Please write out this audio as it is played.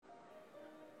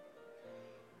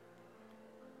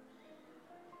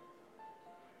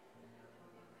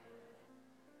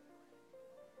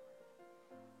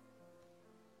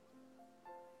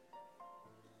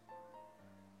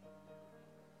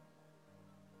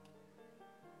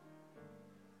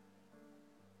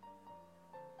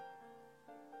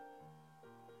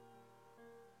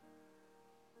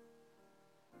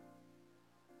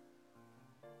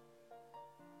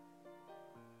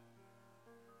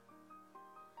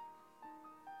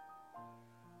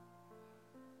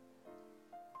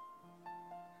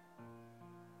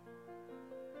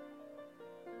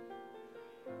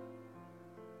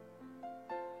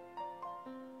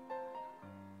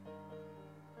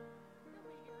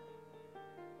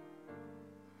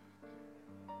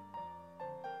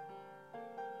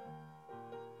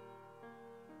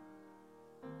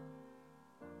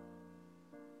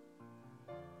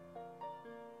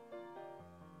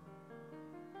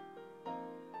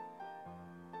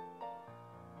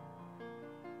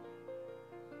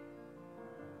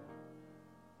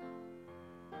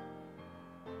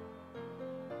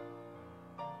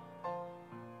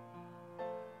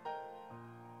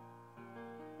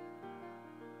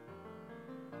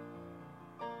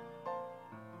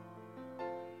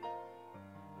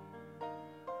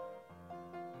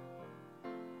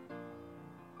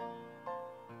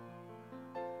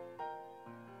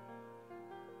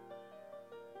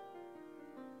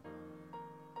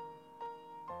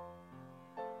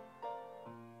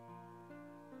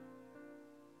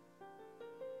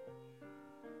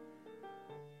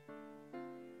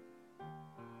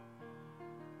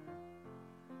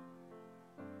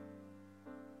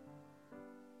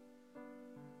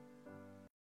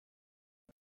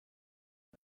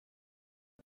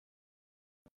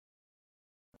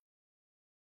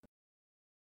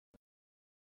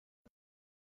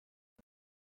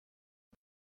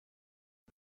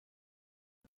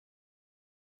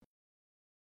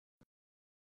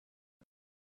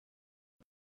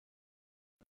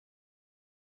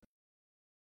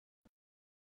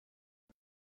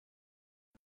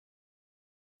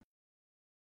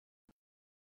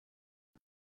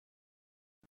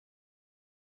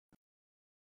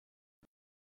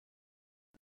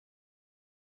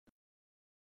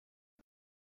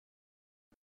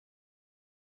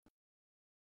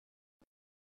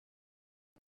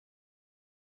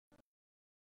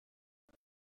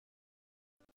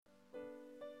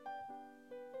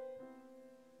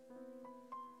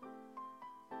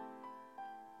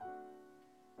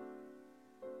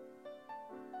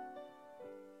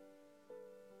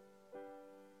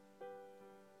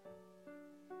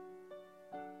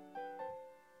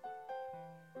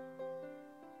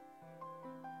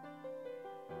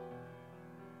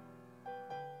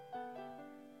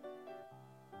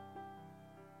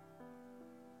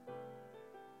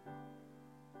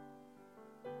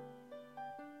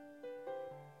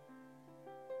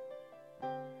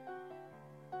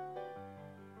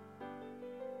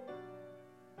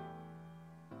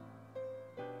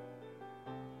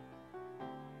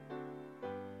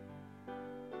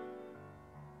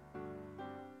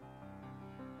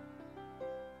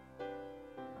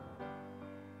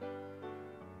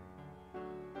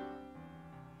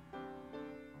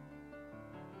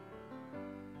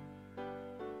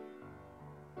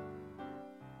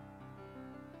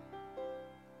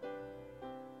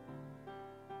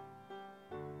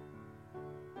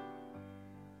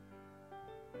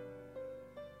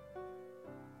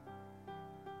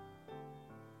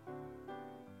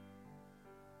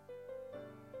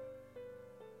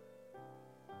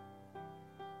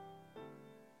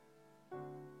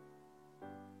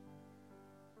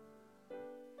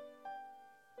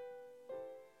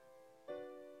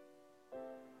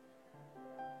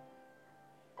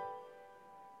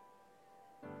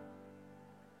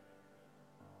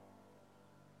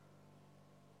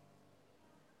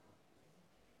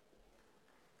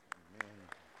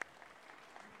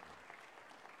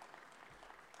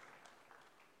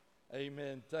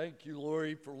Amen. Thank you,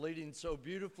 Lori, for leading so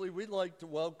beautifully. We'd like to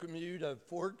welcome you to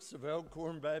Forks of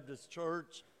Elkhorn Baptist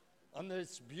Church on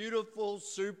this beautiful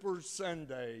Super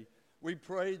Sunday. We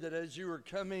pray that as you are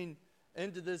coming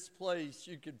into this place,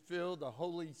 you could feel the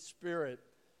Holy Spirit.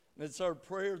 And it's our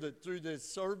prayer that through this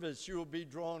service, you will be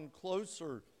drawn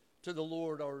closer to the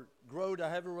Lord or grow to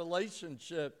have a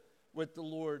relationship with the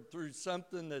Lord through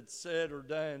something that's said or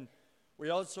done. We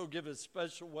also give a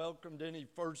special welcome to any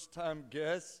first-time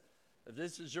guests. If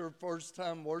this is your first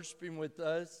time worshiping with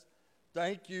us,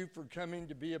 thank you for coming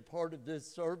to be a part of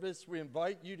this service. We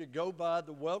invite you to go by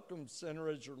the Welcome Center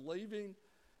as you're leaving,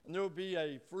 and there will be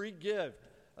a free gift,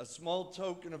 a small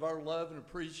token of our love and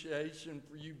appreciation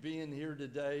for you being here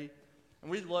today.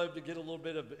 And we'd love to get a little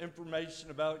bit of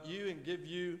information about you and give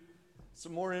you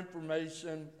some more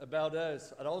information about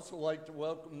us. I'd also like to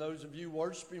welcome those of you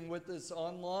worshiping with us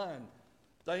online.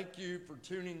 Thank you for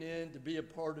tuning in to be a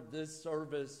part of this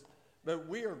service. But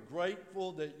we are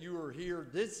grateful that you are here.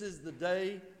 This is the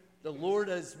day the Lord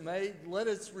has made. Let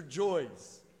us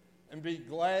rejoice and be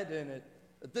glad in it.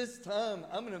 At this time,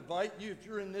 I'm going to invite you, if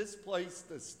you're in this place,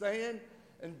 to stand.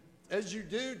 And as you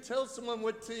do, tell someone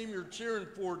what team you're cheering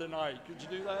for tonight. Could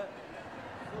you do that?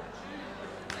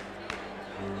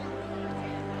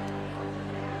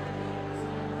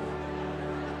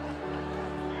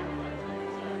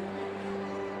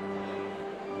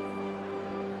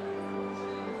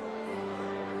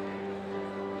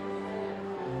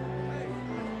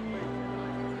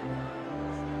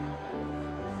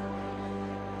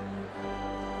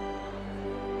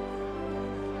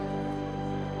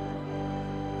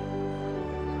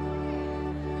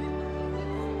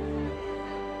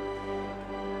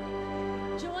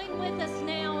 Join with us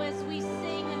now as we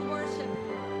sing and worship.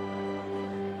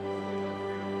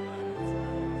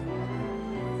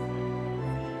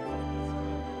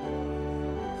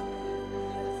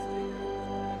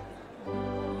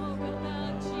 All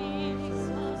about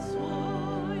Jesus,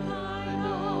 what I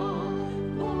know,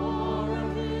 more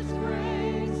of His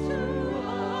grace to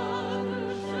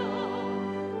others show,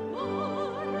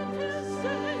 more of His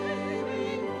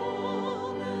saving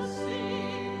fullness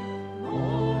see,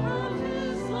 more of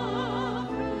His love.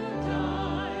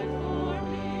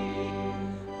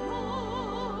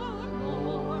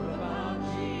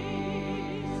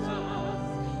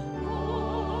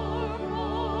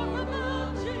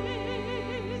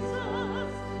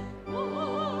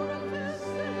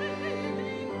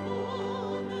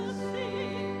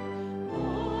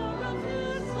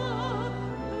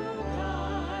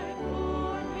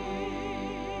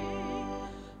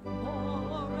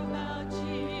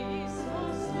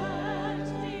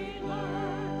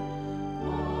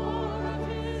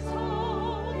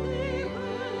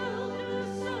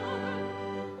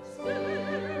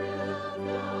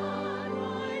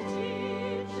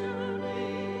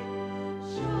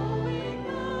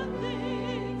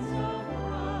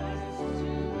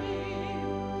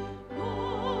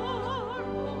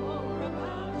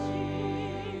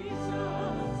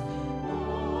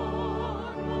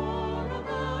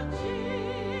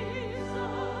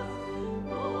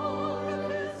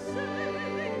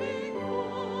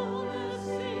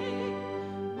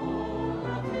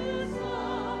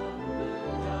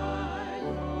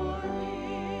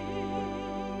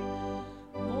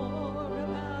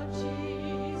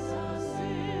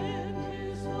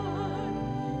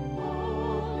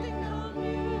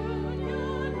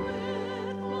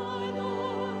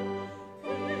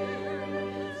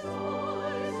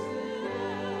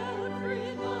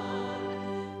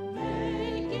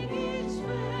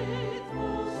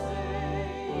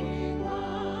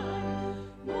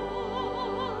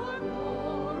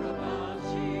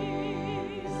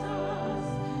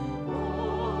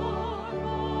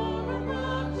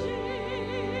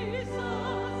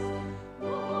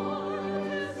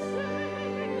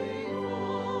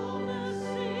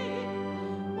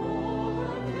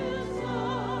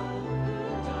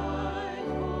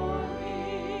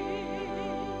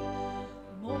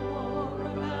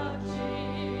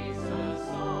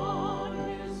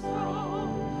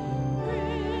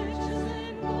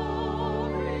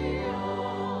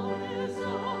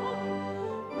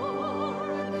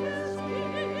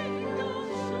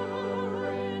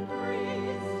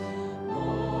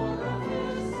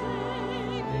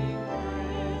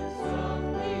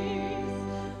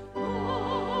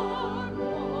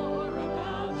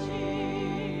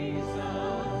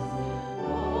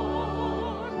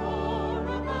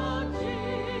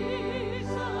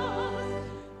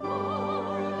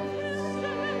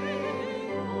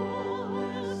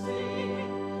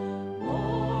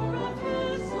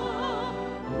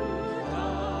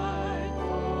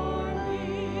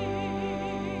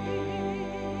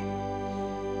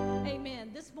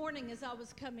 morning as I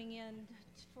was coming in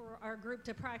for our group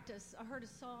to practice, I heard a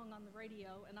song on the radio,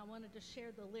 and I wanted to share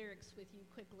the lyrics with you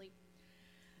quickly.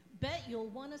 Bet you'll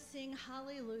want to sing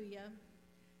hallelujah.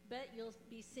 Bet you'll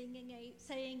be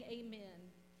saying amen.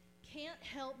 Can't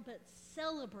help but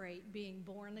celebrate being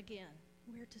born again.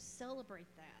 We're to celebrate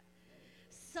that.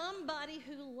 Somebody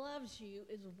who loves you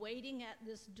is waiting at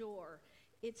this door.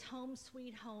 It's home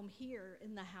sweet home here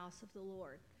in the house of the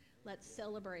Lord. Let's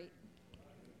celebrate.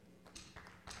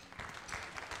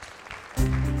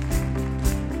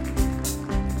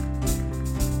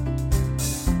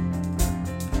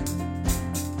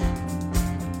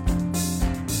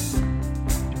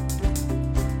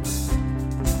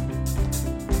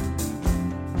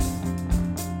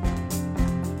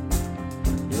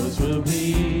 Yours will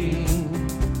be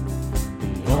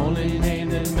the only name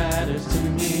that matters to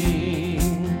me,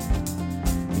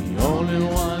 the only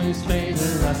one whose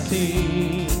favor I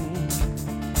see,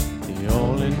 the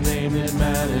only name that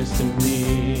matters to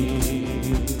me.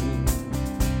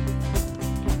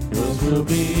 Yours will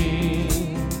be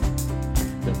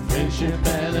the friendship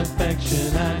and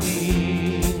affection I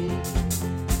need.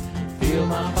 Feel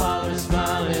my Father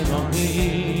smiling on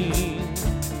me,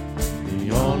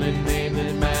 the only name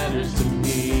that matters to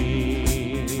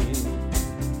me.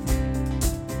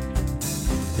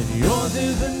 And yours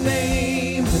is the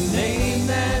name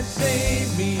that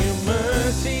saved me, your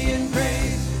mercy and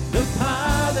grace, the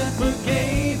power that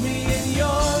forgave me, and your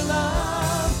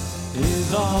love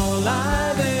is all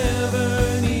I've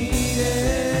ever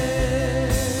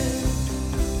needed.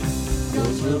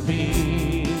 Yours will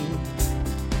be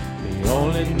the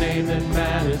only name that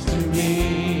matters to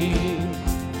me,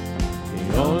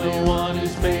 the only one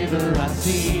whose favor I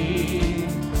see,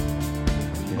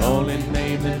 the only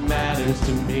name that matters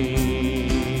to me.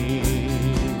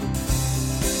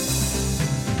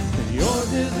 And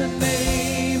yours is the name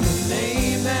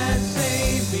that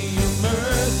saved me, your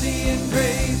mercy and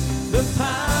grace, the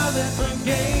power that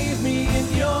forgave me,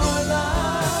 and your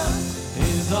love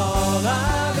is all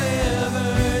I've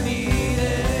ever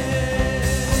needed.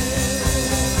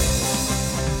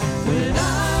 When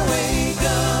I wake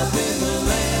up in the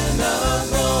land of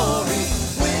glory,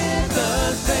 with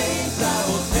the saints I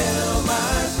will tell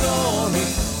my story.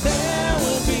 There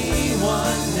will be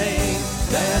one name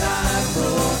that I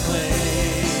proclaim.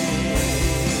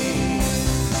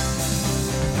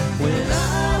 When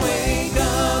I wake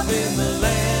up in the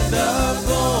land of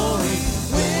glory,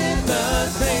 with the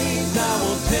saints I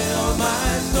will tell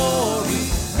my story.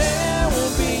 There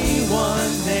will be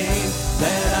one name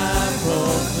that I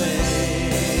proclaim.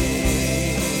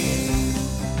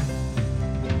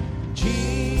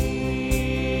 Jesus,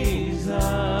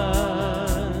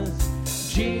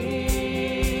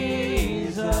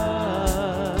 Jesus,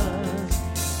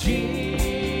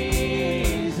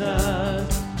 Jesus,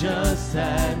 just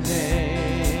that name.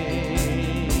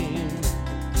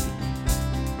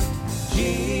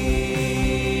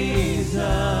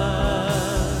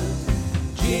 Jesus,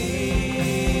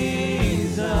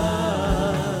 Jesus,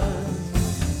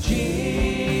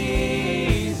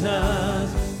 Jesus,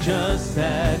 just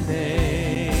that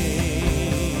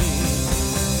name.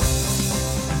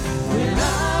 When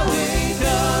I wake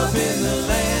up in the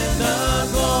land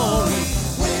of glory,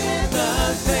 with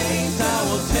the saints I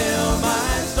will tell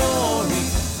my story.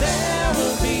 There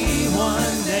will be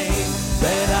one name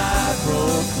that I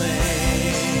proclaim.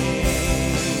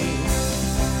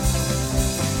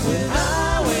 When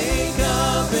I wake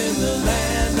up in the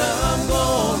land of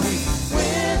glory,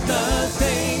 with the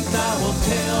saints I will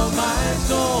tell my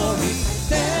story.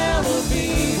 There will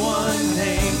be one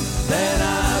name that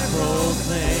I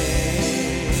proclaim.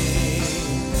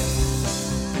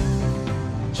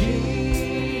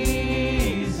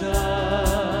 Jesus,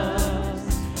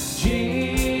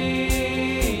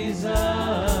 Jesus,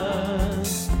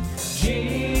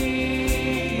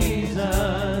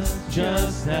 Jesus,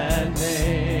 just that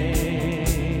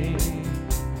name.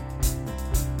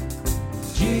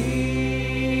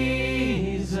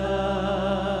 Jesus,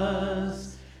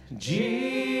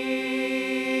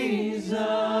 Jesus,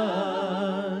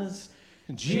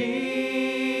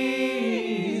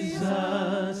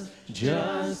 Jesus,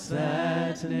 just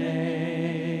that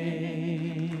name.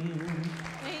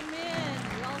 Amen.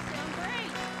 You all sound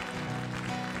great.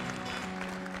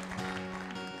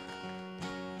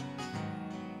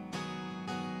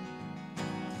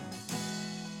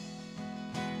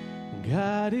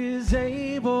 God is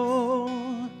able,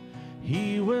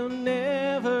 He will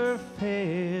never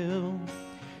fail.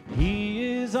 He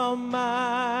is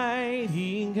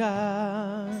Almighty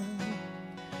God,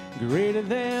 greater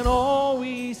than all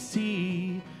we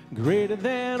see, greater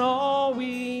than all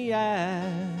we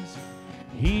ask.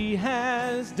 He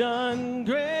done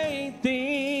great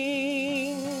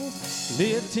things.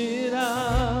 Lifted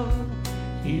up,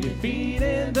 he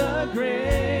defeated the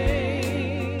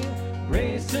grave.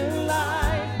 Raised to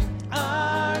life,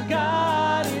 our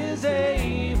God is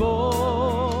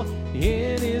able.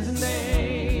 In his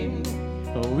name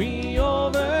we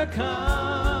overcome.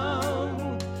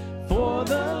 For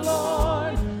the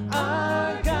Lord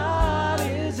our God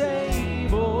is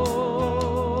able.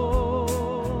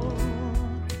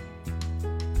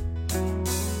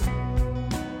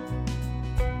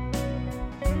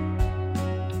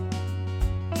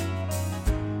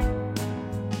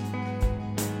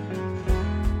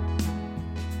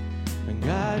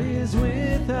 God is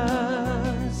with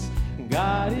us.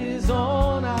 God is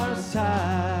on our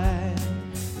side.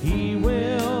 He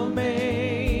will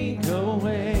make a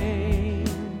way.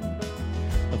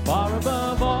 Far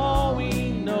above all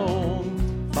we know,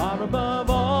 far above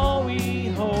all we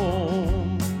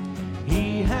hope.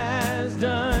 He has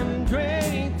done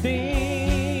great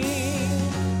things.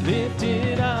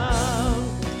 Lifted up,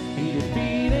 he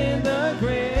defeated the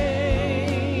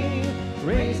grave.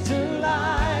 Raised to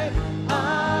life,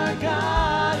 our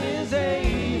God is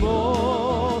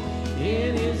able.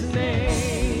 In his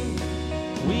name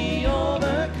we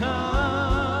overcome.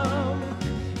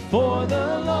 For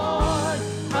the Lord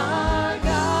our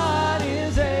God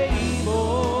is able.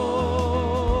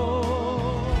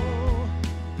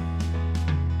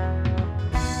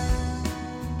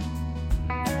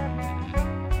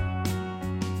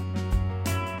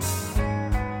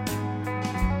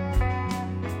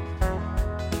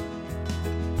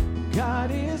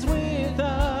 God is with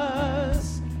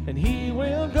us, and he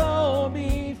will go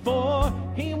before.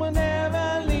 He will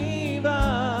never leave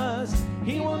us.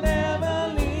 He will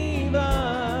never leave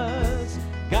us.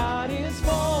 God is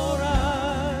for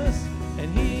us,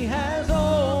 and he has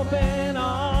open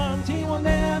arms. He will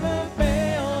never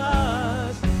fail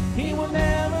us. He will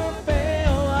never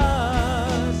fail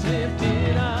us.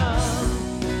 Lifted up,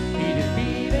 he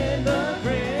defeated the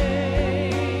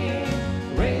grave.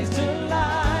 Raised to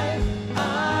life,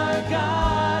 our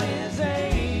God is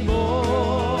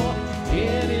able.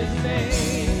 In his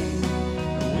name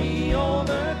we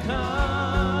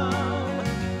overcome.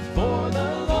 For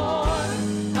the Lord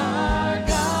our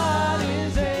God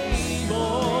is able.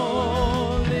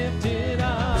 Lifted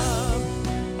up,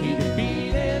 he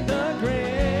defeated the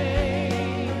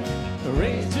grave.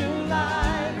 Raised to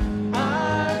life,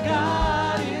 our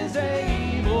God is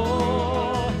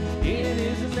able. In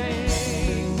his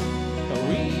name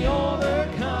we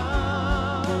overcome.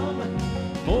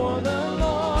 For the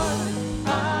Lord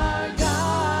our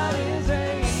God is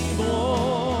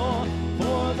able.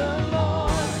 For the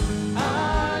Lord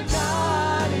our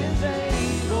God is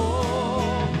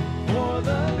able. For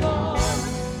the Lord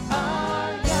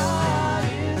our God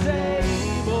is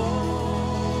able.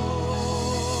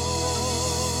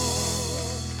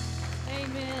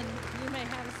 Amen. You may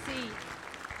have a seat.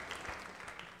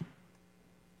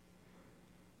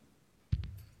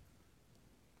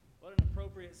 What an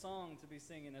appropriate song to be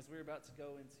singing as we're about to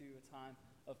go into a time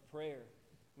of prayer.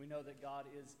 We know that God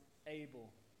is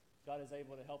able. God is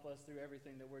able to help us through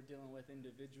everything that we're dealing with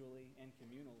individually and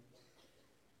communally.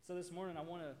 So this morning I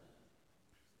want to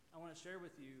share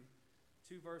with you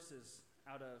two verses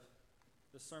out of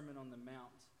the Sermon on the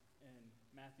Mount in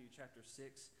Matthew chapter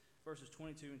 6, verses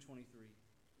 22 and 23.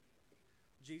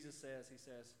 Jesus says, he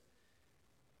says,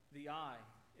 "The eye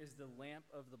is the lamp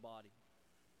of the body.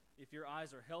 If your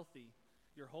eyes are healthy,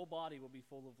 your whole body will be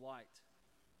full of light.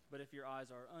 But if your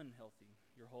eyes are unhealthy,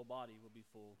 your whole body will be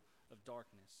full of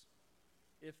darkness.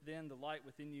 If then the light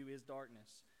within you is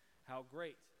darkness, how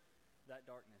great that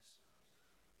darkness."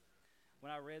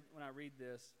 When I read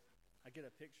this, I get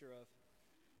a picture of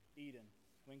Eden,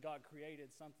 when God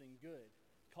created something good,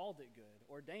 called it good,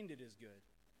 ordained it as good.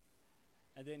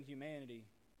 And then humanity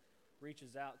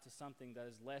reaches out to something that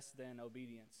is less than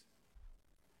obedience.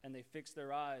 And they fix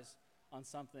their eyes on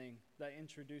something that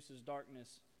introduces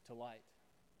darkness to light.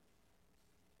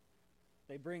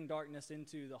 They bring darkness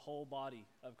into the whole body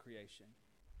of creation.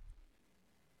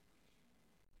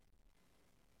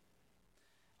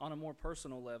 On a more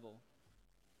personal level,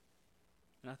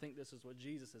 and I think this is what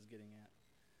Jesus is getting at,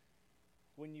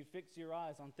 when you fix your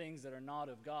eyes on things that are not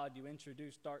of God, you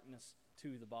introduce darkness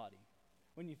to the body.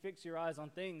 When you fix your eyes on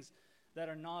things that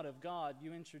are not of God,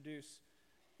 you introduce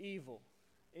evil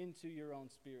into your own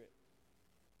spirit.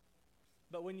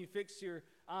 But when you fix your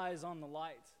eyes on the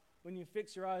light, when you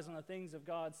fix your eyes on the things of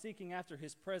God, seeking after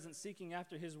his presence, seeking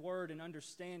after his word and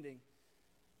understanding,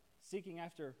 seeking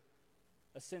after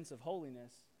a sense of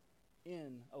holiness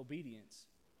in obedience,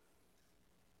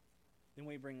 then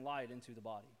we bring light into the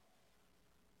body.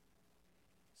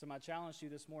 So my challenge to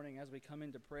you this morning as we come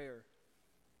into prayer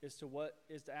is to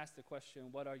ask the question,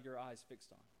 what are your eyes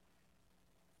fixed on?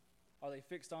 Are they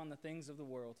fixed on the things of the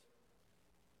world?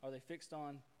 Are they fixed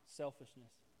on selfishness?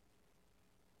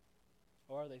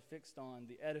 Or are they fixed on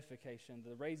the edification,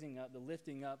 the raising up, the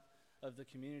lifting up of the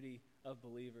community of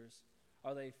believers?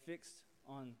 Are they fixed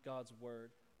on God's word?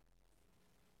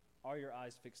 Are your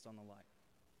eyes fixed on the light?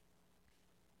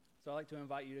 So I'd like to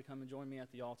invite you to come and join me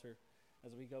at the altar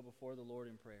as we go before the Lord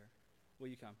in prayer. Will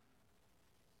you come?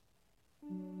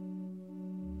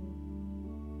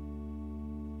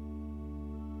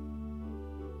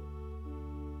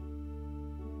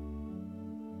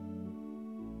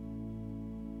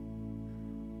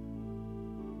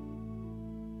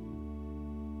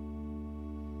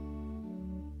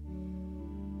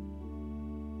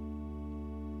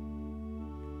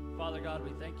 Father God,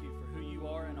 we thank you for who you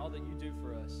are and all that you do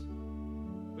for us.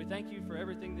 We thank you for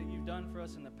everything that you've done for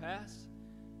us in the past,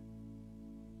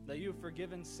 that you have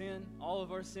forgiven sin, all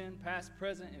of our sin, past,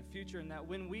 present, and future, and that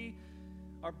when we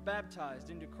are baptized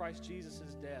into Christ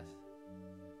Jesus' death,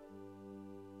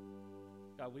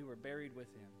 God, we were buried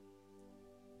with him.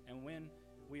 And when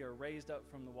we are raised up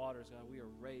from the waters, God, we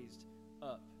are raised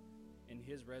up in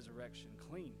his resurrection,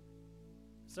 clean.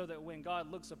 So that when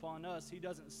God looks upon us, he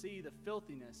doesn't see the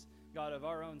filthiness, God, of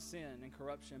our own sin and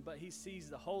corruption, but he sees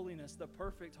the holiness, the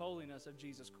perfect holiness of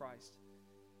Jesus Christ.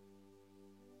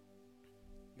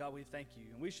 God, we thank you.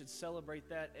 And we should celebrate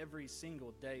that every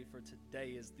single day, for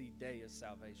today is the day of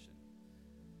salvation.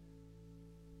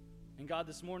 And God,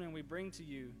 this morning we bring to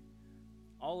you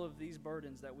all of these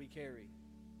burdens that we carry.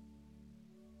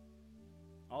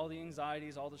 All the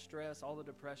anxieties, all the stress, all the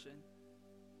depression.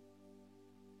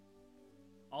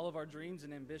 All of our dreams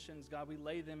and ambitions, God, we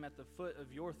lay them at the foot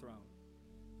of your throne.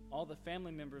 All the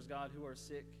family members, God, who are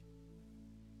sick.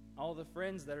 All the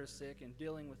friends that are sick and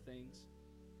dealing with things.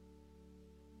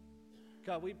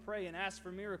 God, we pray and ask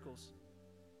for miracles.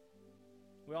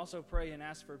 We also pray and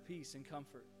ask for peace and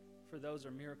comfort, for those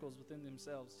are miracles within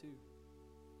themselves too.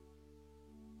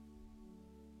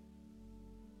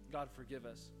 God, forgive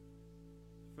us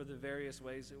for the various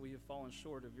ways that we have fallen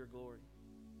short of your glory.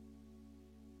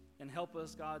 And help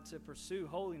us, God, to pursue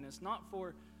holiness, not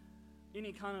for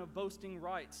any kind of boasting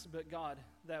rights, but God,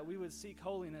 that we would seek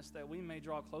holiness that we may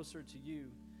draw closer to you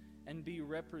and be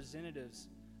representatives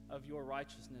of your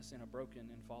righteousness in a broken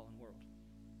and fallen world.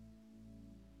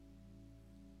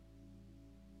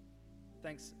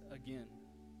 Thanks again,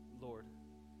 Lord,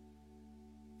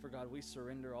 for God, we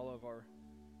surrender, God,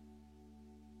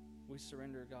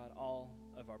 all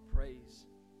of our praise,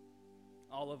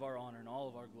 all of our honor, and all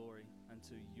of our glory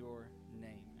unto your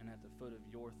name and at the foot of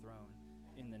your throne.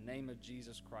 In the name of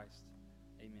Jesus Christ,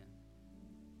 amen.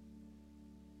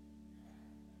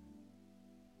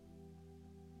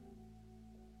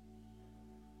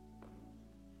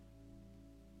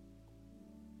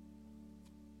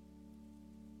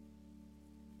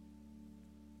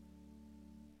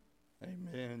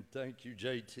 Amen. Thank you,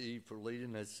 JT, for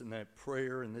leading us in that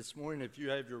prayer. And this morning, if you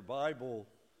have your Bible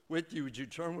with you, would you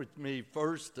turn with me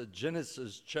first to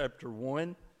Genesis chapter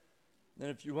 1? Then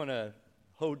if you want to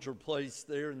hold your place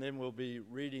there, and then we'll be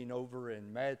reading over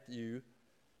in Matthew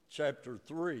chapter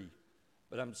 3.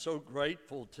 But I'm so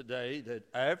grateful today that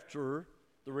after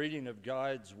the reading of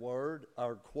God's Word,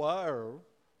 our choir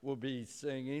will be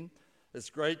singing. It's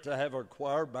great to have our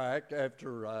choir back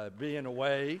after being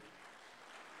away.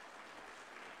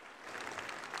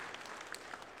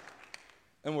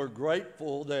 And we're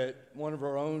grateful that one of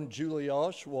our own, Julie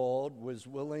Oswald, was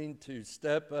willing to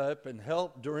step up and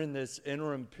help during this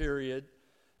interim period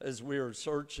as we are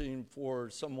searching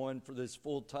for someone for this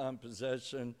full-time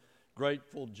possession.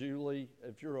 Grateful, Julie,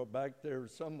 if you're back there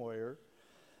somewhere,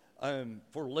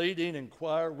 for leading in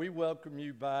choir. We welcome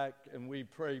you back, and we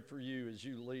pray for you as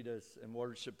you lead us in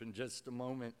worship in just a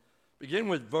moment. Begin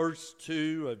with verse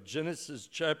 2 of Genesis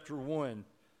chapter 1.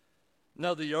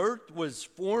 Now the earth was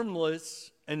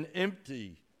formless and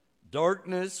empty.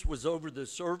 Darkness was over the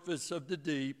surface of the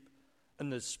deep,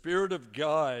 and the Spirit of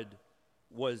God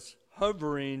was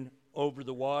hovering over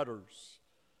the waters.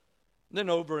 Then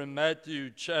over in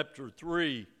Matthew chapter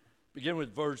 3, begin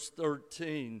with verse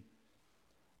 13.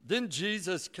 Then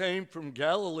Jesus came from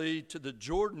Galilee to the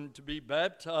Jordan to be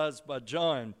baptized by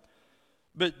John.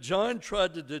 But John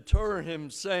tried to deter him,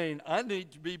 saying, I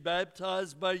need to be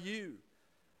baptized by you,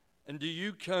 and do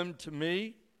you come to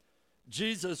me?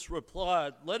 Jesus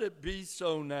replied, let it be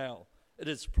so now. It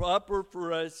is proper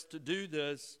for us to do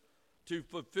this to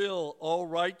fulfill all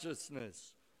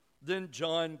righteousness. Then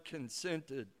John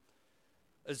consented.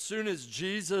 As soon as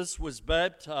Jesus was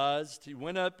baptized, he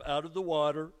went up out of the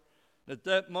water. At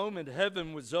that moment,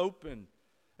 heaven was open,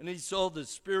 and he saw the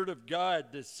Spirit of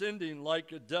God descending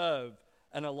like a dove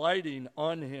and alighting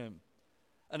on him.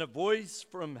 And a voice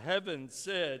from heaven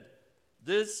said,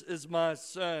 "This is my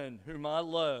Son, whom I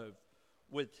love.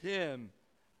 With him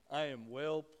I am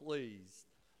well pleased."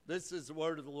 This is the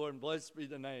word of the Lord, and blessed be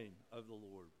the name of the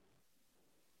Lord.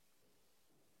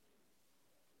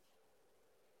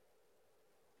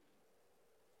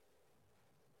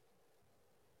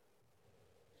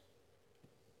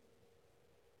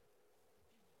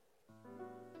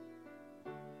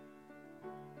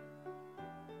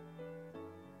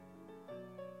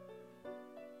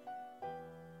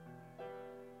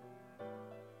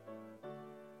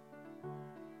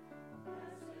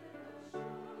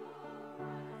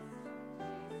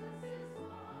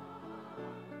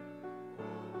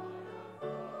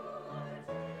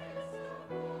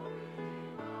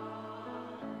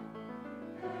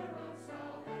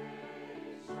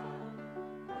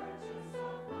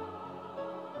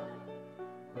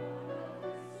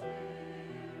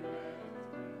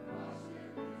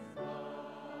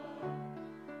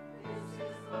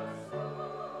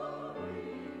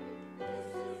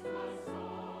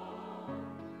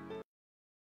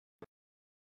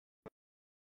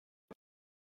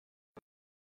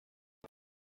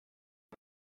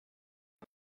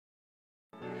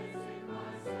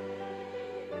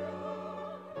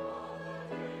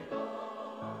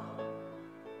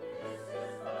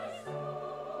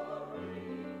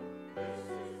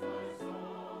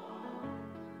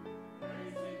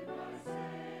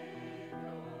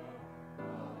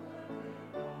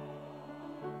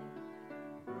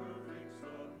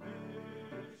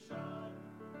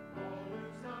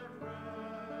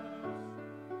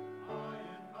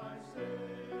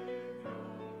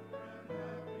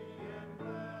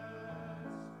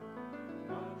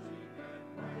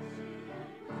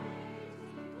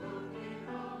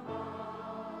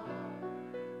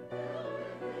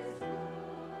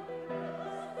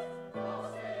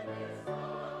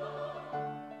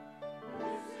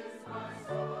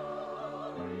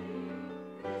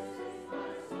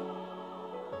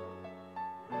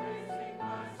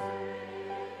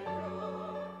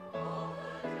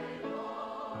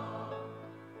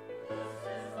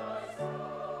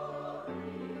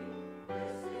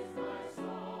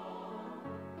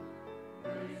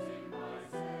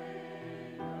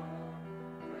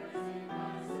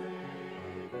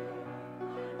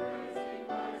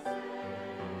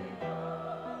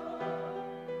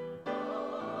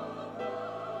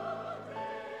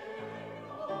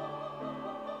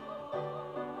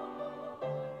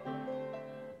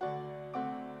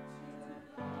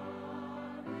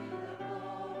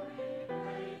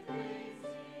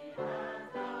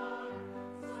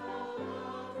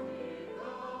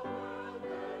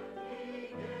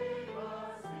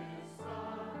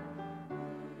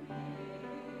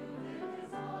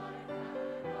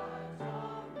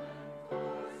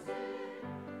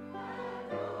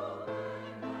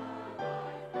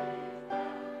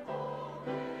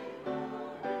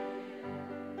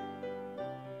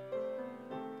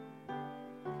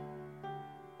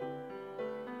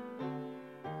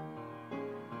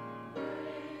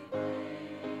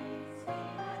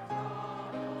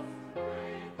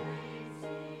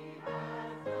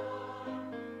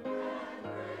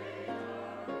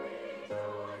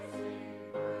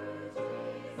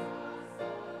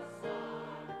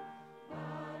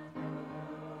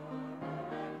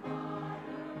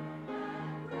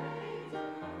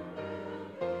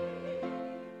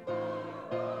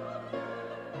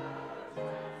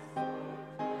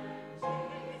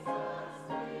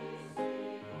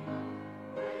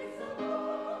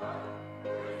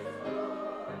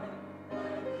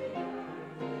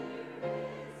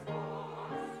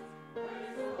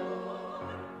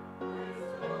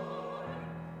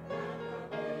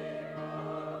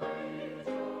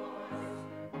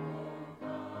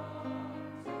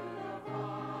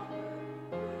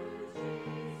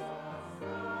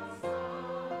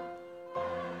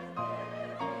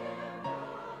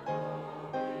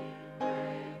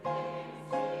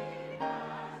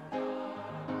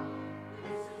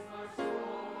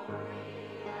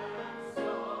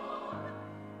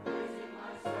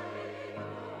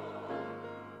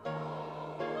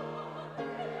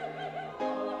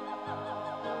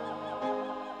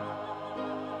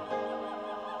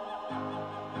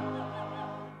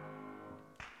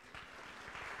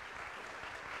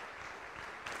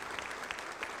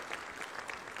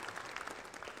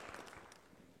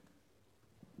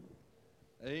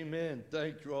 Amen.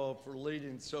 Thank you all for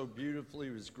leading so beautifully.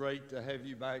 It was great to have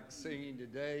you back singing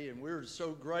today, and we're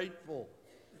so grateful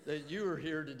that you are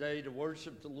here today to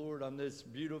worship the Lord on this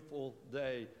beautiful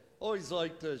day. Always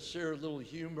like to share a little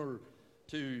humor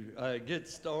to get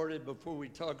started before we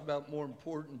talk about more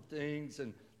important things,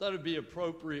 and thought it'd be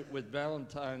appropriate with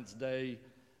Valentine's Day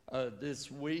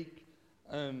this week.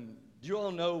 Do you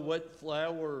all know what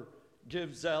flower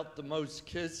gives out the most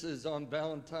kisses on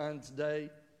Valentine's Day?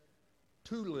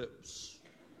 Tulips.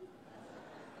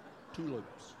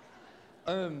 Tulips.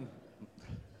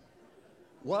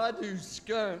 Why do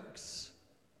skunks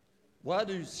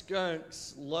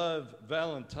love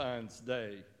Valentine's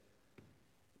Day?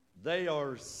 They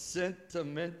are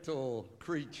sentimental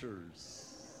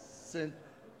creatures.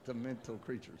 Sentimental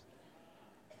creatures.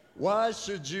 Why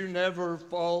should you never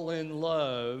fall in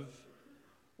love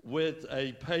with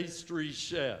a pastry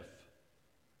chef?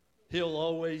 He'll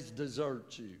always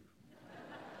desert you.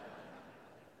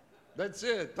 That's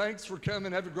it. Thanks for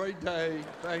coming. Have a great day.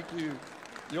 Thank you.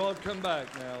 You all come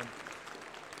back now.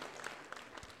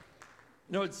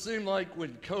 You know, it seemed like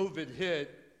when COVID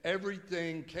hit,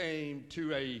 everything came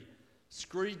to a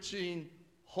screeching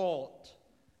halt.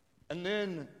 And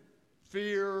then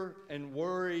fear and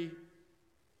worry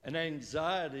and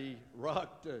anxiety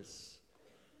rocked us.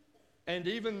 And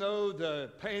even though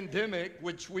the pandemic,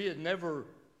 which we had never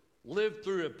lived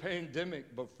through a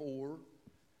pandemic before,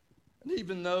 and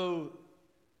even though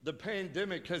the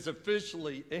pandemic has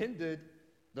officially ended,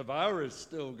 the virus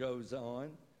still goes on,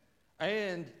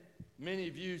 and many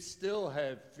of you still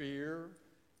have fear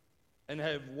and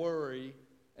have worry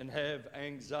and have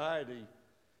anxiety.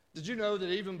 Did you know that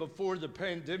even before the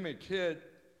pandemic hit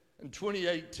in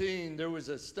 2018, there was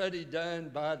a study done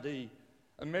by the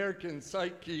American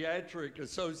Psychiatric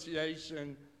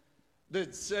Association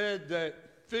that said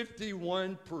that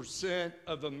 51%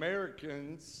 of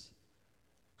Americans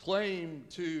claim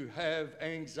to have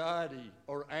anxiety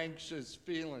or anxious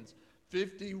feelings.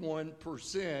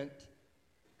 51%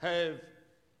 have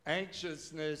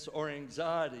anxiousness or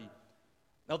anxiety.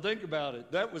 Now think about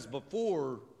it. That was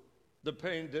before the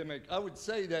pandemic. I would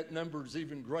say that number is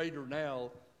even greater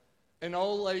now. In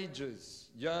all ages,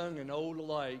 young and old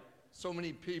alike, so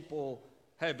many people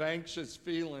have anxious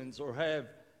feelings or have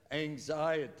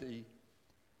anxiety.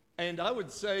 And I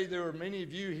would say there are many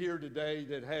of you here today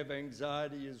that have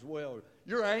anxiety as well.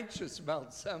 You're anxious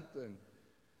about something.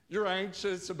 You're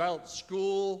anxious about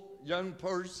school, young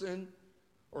person,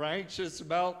 or anxious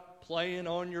about playing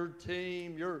on your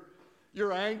team.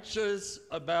 You're anxious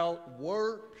about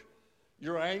work.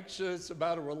 You're anxious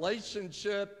about a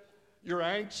relationship. You're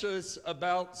anxious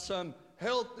about some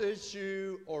health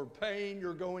issue or pain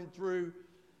you're going through.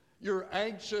 You're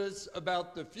anxious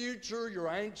about the future. You're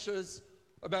anxious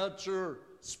about your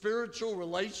spiritual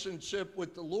relationship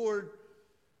with the Lord.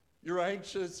 You're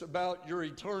anxious about your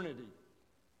eternity.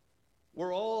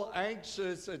 We're all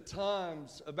anxious at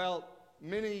times about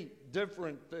many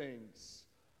different things.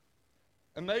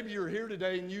 And maybe you're here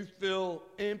today and you feel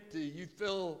empty. You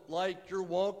feel like you're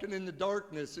walking in the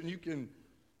darkness and you can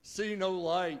see no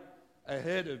light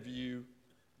ahead of you.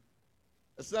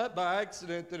 It's not by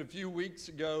accident that a few weeks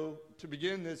ago, to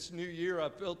begin this new year, I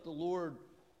felt the Lord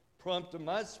prompted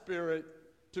my spirit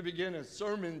to begin a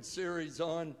sermon series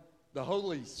on the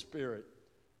Holy Spirit.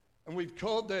 And we've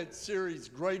called that series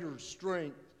Greater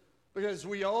Strength, because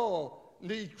we all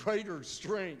need greater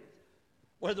strength,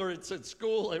 whether it's at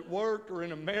school, at work, or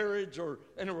in a marriage, or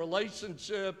in a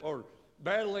relationship, or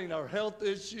battling our health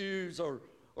issues, or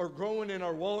growing in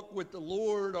our walk with the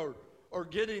Lord, or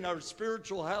getting our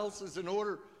spiritual houses in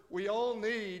order. We all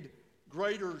need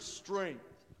greater strength.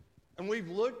 And we've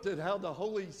looked at how the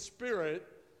Holy Spirit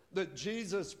that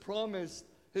Jesus promised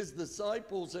his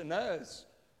disciples and us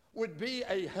would be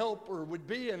a helper, would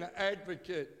be an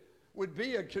advocate, would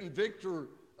be a convictor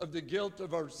of the guilt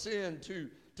of our sin,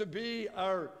 to be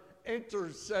our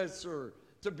intercessor,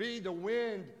 to be the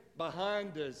wind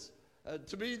behind us,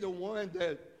 to be the one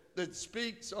that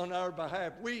speaks on our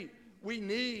behalf. We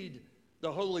need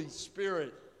the Holy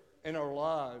Spirit in our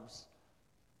lives.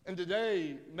 And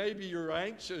today, maybe you're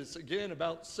anxious again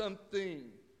about something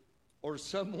or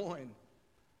someone.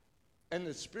 And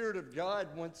the Spirit of God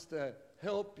wants to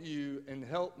help you and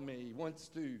help me, wants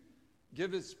to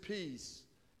give us peace,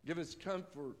 give us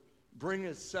comfort, bring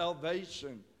us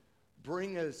salvation,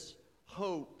 bring us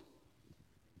hope.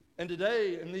 And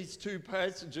today, in these two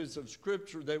passages of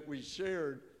Scripture that we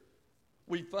shared,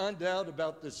 we find out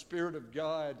about the Spirit of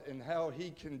God and how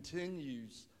he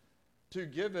continues to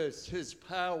give us his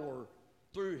power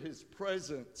through his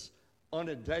presence on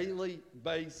a daily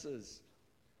basis.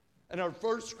 And our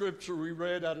first scripture we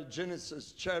read out of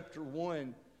Genesis chapter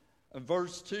 1 and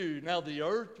verse 2. Now the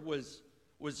earth was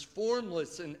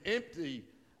formless and empty,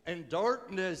 and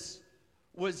darkness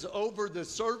was over the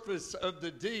surface of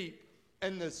the deep,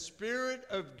 and the Spirit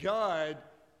of God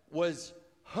was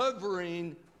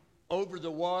hovering over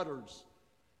the waters.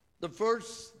 The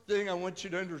first thing I want you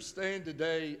to understand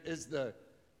today is the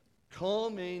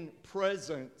calming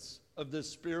presence of the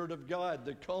Spirit of God.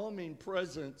 The calming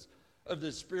presence of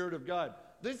the Spirit of God.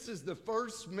 This is the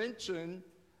first mention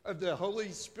of the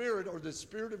Holy Spirit, or the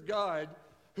Spirit of God,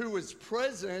 who was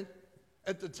present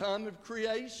at the time of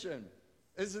creation.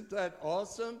 Isn't that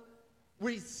awesome?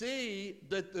 We see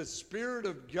that the Spirit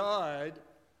of God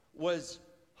was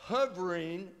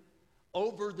hovering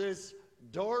over this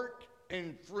dark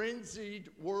and frenzied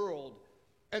world.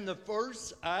 And the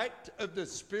first act of the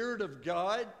Spirit of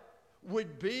God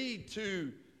would be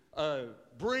to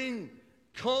bring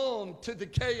calm to the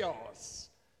chaos.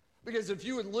 Because if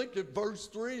you would look at verse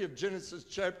 3 of Genesis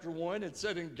chapter 1, it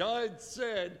said, "And God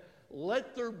said,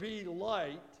 let there be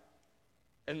light,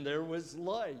 and there was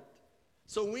light."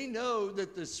 So we know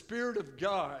that the Spirit of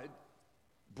God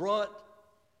brought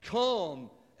calm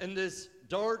in this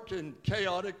dark and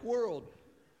chaotic world.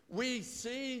 We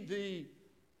see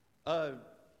the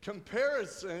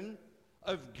comparison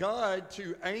of God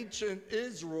to ancient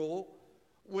Israel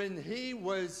when he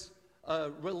was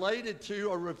related to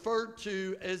or referred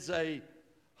to as a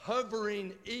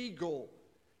hovering eagle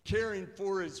caring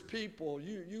for his people.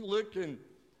 You look in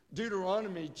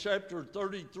Deuteronomy chapter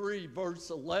 33, verse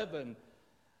 11,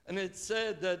 and it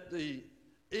said that the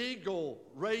eagle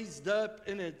raised up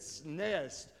in its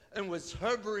nest and was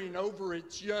hovering over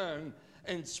its young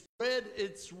and spread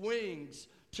its wings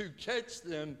to catch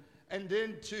them and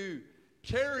then to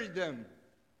carry them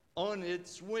on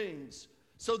its wings.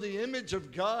 So the image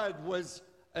of God was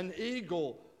an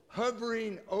eagle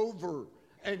hovering over.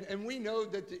 And we know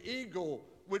that the eagle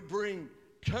would bring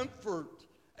comfort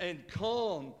and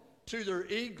calm to their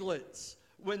eaglets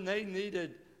when they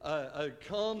needed a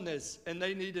calmness and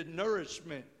they needed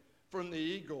nourishment from the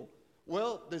eagle.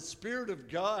 Well, the Spirit of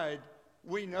God,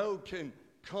 we know, can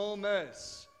calm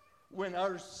us when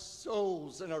our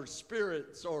souls and our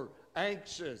spirits are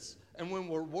anxious and when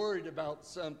we're worried about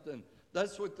something.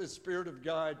 That's what the Spirit of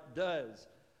God does.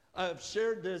 I've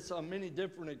shared this on many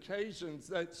different occasions,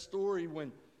 that story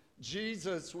when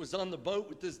Jesus was on the boat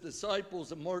with his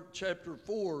disciples in Mark chapter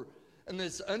 4, and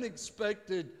this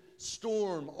unexpected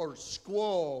storm or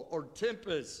squall or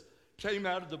tempest came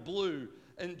out of the blue,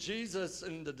 and Jesus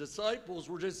and the disciples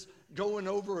were just going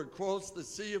over across the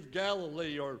Sea of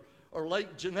Galilee, or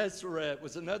Lake Gennesaret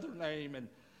was another name,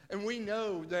 and we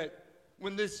know that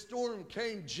when this storm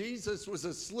came, Jesus was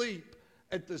asleep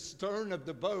at the stern of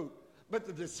the boat, but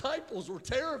the disciples were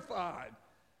terrified,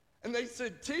 and they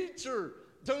said, "Teacher,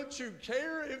 don't you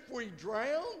care if we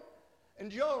drown?"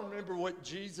 And y'all remember what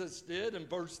Jesus did in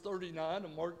verse 39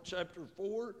 of Mark chapter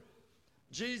 4?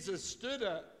 Jesus stood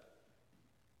up.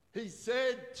 He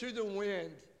said to the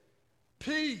wind,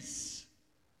 "Peace,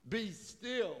 be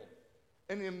still."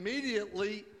 And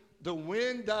immediately the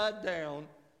wind died down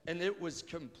and it was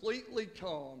completely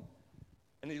calm.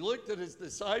 And he looked at his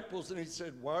disciples and he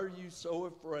said, "Why are you so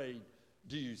afraid?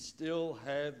 Do you still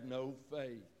have no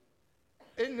faith?"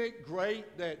 Isn't it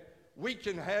great that we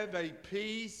can have a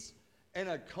peace and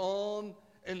a calm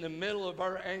in the middle of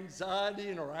our anxiety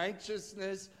and our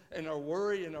anxiousness and our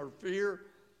worry and our fear?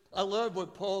 I love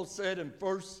what Paul said in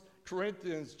 1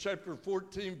 Corinthians chapter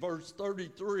 14, verse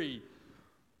 33.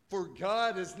 "For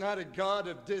God is not a God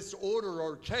of disorder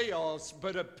or chaos,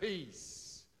 but of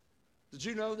peace." Did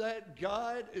you know that?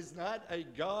 God is not a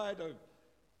God of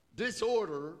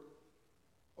disorder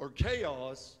or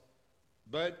chaos,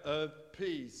 but of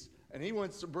peace. And he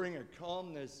wants to bring a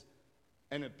calmness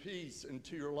and a peace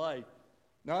into your life.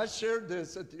 Now, I shared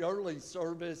this at the early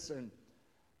service, and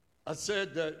I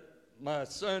said that my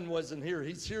son wasn't here.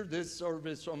 He's here this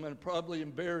service, so I'm going to probably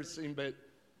embarrass him,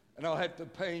 and I'll have to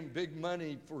pay him big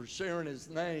money for sharing his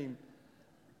name.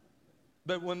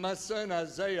 But when my son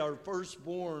Isaiah, our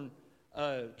firstborn,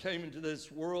 came into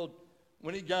this world,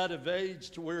 when he got of age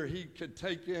to where he could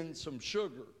take in some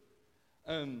sugar,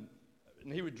 and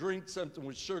he would drink something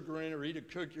with sugar in it or eat a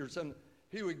cookie or something,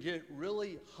 he would get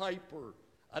really hyper.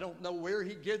 I don't know where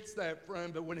he gets that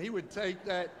from, but when he would take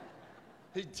that,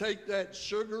 he'd take that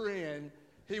sugar in,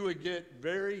 he would get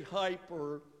very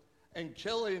hyper, and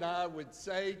Kelly and I would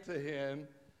say to him,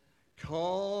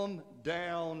 "Calm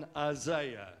down,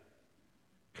 Isaiah.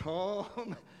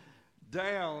 Calm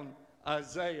down,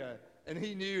 Isaiah." And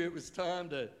he knew it was time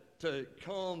to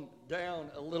calm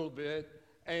down a little bit.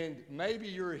 And maybe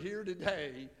you're here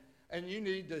today and you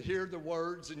need to hear the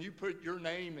words and you put your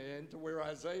name in to where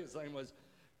Isaiah's name was.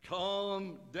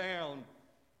 Calm down,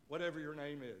 whatever your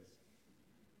name is.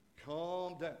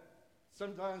 calm down.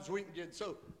 Sometimes we can get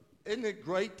so, isn't it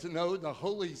great to know the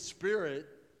Holy Spirit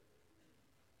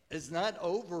is not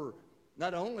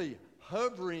only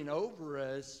hovering over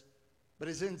us, but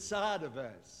is inside of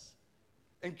us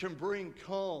and can bring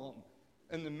calm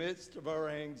in the midst of our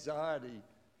anxiety.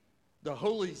 The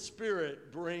Holy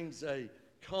Spirit brings a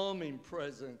calming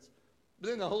presence. But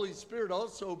then the Holy Spirit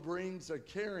also brings a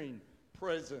caring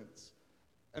presence.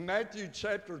 In Matthew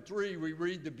chapter 3, we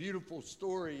read the beautiful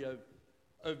story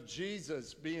of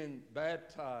Jesus being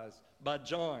baptized by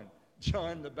John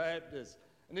the Baptist.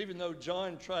 And even though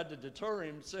John tried to deter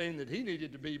him, saying that he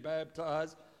needed to be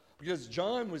baptized, because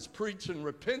John was preaching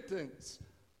repentance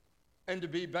and to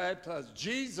be baptized.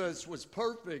 Jesus was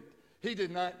perfect. He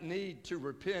did not need to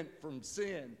repent from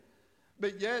sin.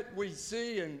 But yet we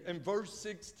see in verse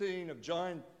 16 of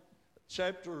Matthew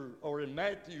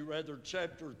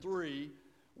chapter 3,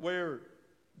 where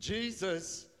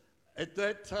Jesus at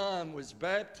that time was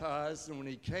baptized, and when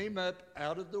he came up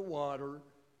out of the water,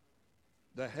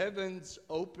 the heavens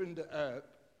opened up,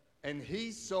 and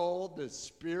he saw the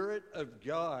Spirit of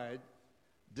God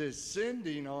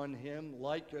descending on him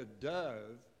like a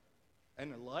dove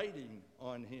and alighting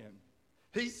on him.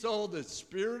 He saw the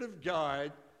Spirit of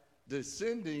God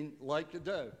descending like a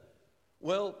dove.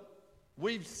 Well,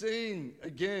 we've seen,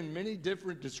 again, many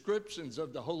different descriptions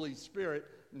of the Holy Spirit.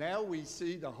 Now we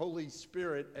see the Holy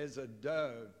Spirit as a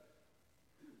dove.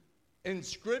 In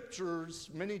scriptures,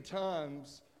 many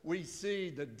times, we see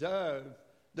the dove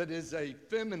that is a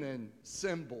feminine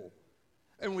symbol.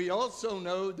 And we also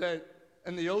know that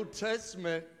in the Old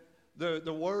Testament,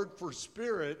 the word for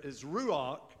spirit is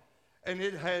ruach, and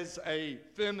it has a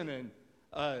feminine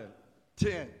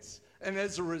tense. And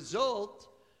as a result,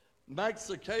 Max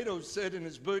Lucado said in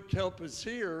his book, Help Us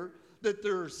Here, that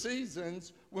there are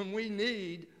seasons when we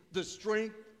need the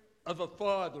strength of a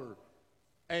father,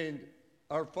 and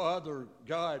our Father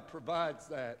God provides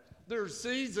that. There are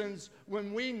seasons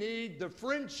when we need the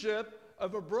friendship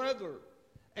of a brother,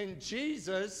 and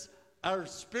Jesus, our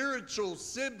spiritual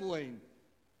sibling,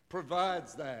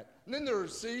 provides that. And then there are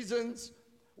seasons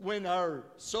when our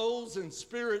souls and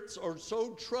spirits are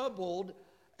so troubled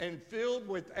and filled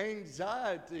with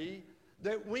anxiety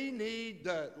that we need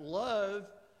the love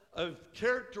of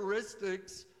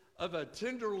characteristics of a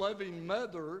tender, loving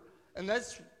mother, and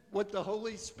that's what the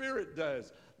Holy Spirit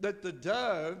does. That the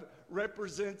dove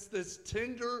represents this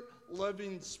tender,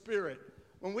 loving spirit.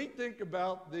 When we think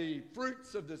about the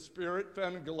fruits of the Spirit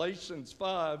found in Galatians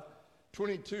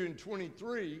 5:22 and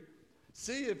 23,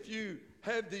 see if you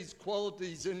have these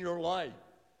qualities in your life,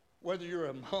 whether you're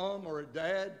a mom or a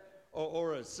dad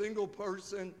or a single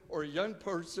person or a young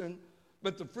person.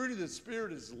 But the fruit of the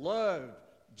Spirit is love,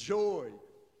 joy,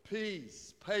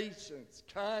 peace, patience,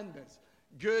 kindness,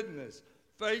 goodness,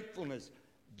 faithfulness,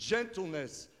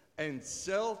 gentleness, and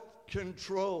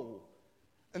self-control.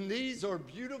 And these are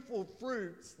beautiful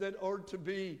fruits that are to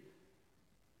be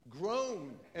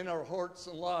grown in our hearts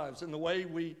and lives, in the way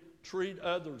we treat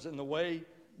others, in the way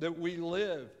that we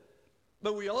live.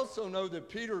 But we also know that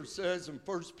Peter says in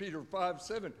 1 Peter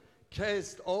 5:7,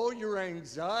 cast all your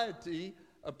anxiety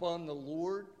upon the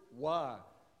Lord. Why?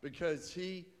 Because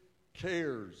he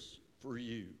cares for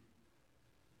you.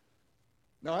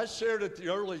 Now, I shared at the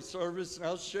early service, and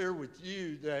I'll share with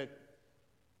you that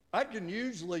I can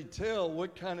usually tell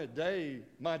what kind of day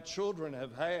my children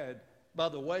have had by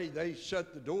the way they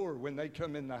shut the door when they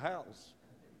come in the house.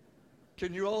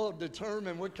 Can you all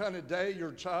determine what kind of day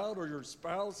your child or your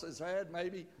spouse has had?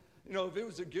 Maybe, if it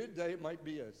was a good day, it might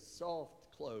be a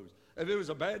soft close. If it was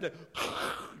a bad day,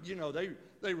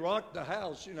 they rock the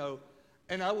house,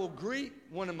 And I will greet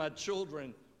one of my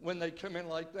children when they come in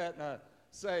like that, and I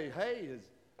say, hey,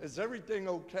 is everything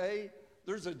okay?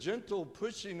 There's a gentle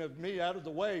pushing of me out of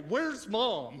the way. Where's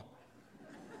Mom?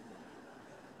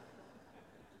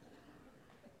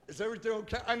 Is everything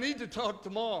okay? I need to talk to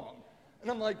Mom. And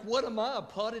I'm like, what am I, a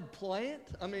potted plant?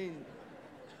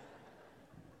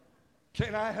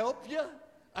 Can I help you?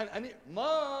 I need,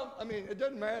 Mom, it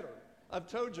doesn't matter. I've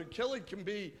told you, Kelly can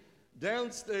be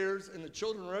downstairs and the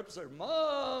children are upstairs.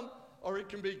 Mom! Or it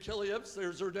can be Kelly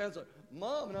upstairs or downstairs.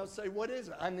 Mom, and I'll say, what is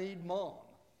it? I need Mom.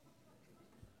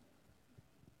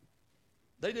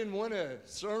 They didn't want a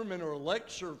sermon or a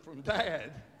lecture from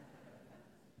Dad.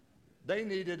 They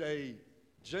needed a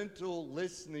gentle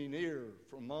listening ear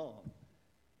from Mom.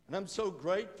 And I'm so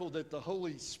grateful that the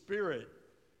Holy Spirit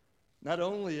not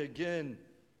only, again,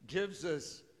 gives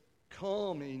us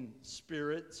calming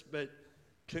spirits, but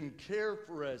can care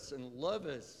for us and love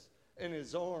us in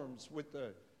his arms with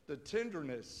the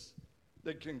tenderness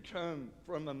that can come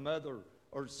from a mother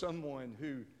or someone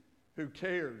who who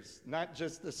cares, not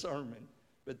just the sermon,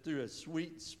 but through a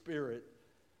sweet spirit.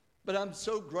 But I'm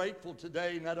so grateful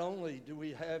today, not only do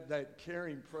we have that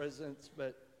caring presence,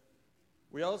 but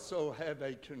we also have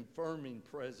a confirming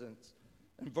presence.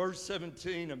 In verse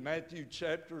 17 of Matthew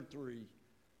chapter 3,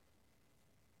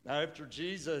 now after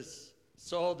Jesus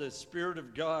saw the Spirit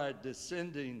of God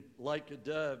descending like a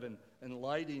dove and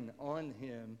lighting on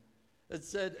him, it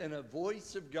said, and a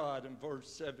voice of God in verse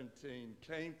 17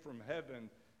 came from heaven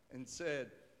and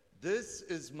said, this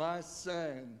is my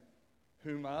Son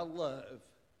whom I love,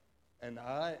 and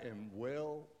I am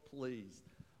well pleased.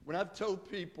 When I've told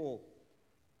people,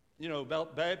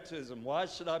 about baptism, why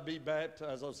should I be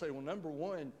baptized? I'll say, well, number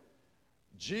one,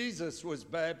 Jesus was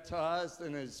baptized,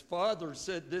 and his Father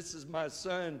said, this is my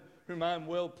Son whom I am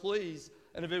well pleased.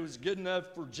 And if it was good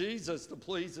enough for Jesus to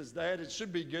please his dad, it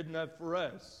should be good enough for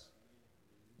us,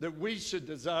 that we should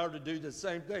desire to do the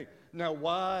same thing. Now,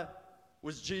 why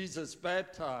was Jesus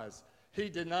baptized? He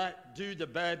did not do the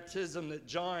baptism that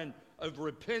John of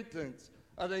repentance.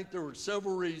 I think there were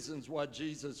several reasons why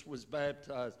Jesus was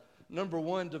baptized. Number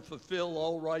one, to fulfill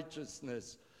all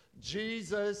righteousness.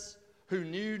 Jesus, who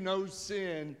knew no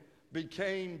sin,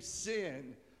 became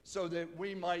sin so that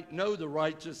we might know the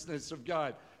righteousness of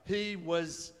God. He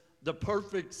was the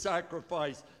perfect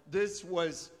sacrifice. This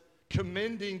was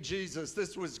commending Jesus.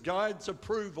 This was God's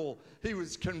approval. He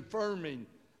was confirming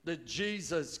that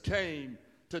Jesus came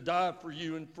to die for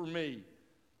you and for me.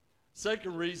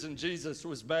 Second reason Jesus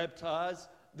was baptized,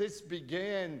 this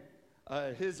began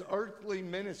his earthly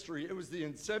ministry. It was the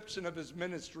inception of his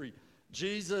ministry.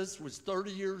 Jesus was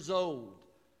 30 years old,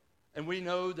 and we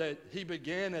know that he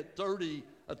began at 30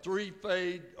 a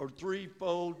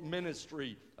threefold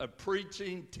ministry of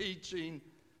preaching, teaching,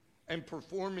 and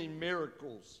performing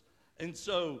miracles. And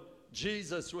so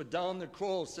Jesus would die on the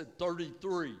cross at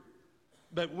 33.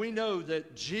 But we know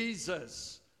that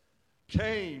Jesus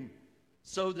came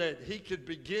so that he could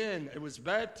begin, it was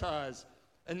baptized,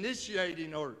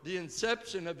 initiating or the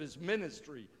inception of his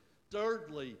ministry.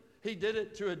 Thirdly, he did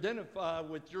it to identify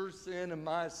with your sin and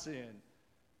my sin.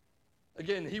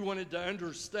 Again, he wanted to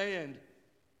understand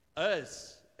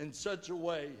us in such a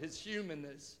way, his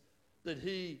humanness, that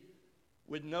he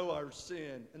would know our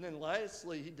sin. And then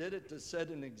lastly, he did it to set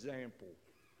an example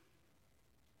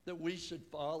that we should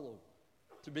follow,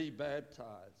 to be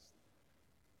baptized.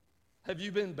 Have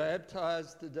you been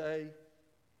baptized today?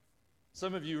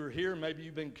 Some of you are here, maybe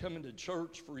you've been coming to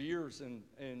church for years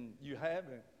and you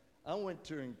haven't. I want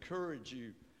to encourage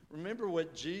you. Remember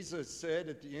what Jesus said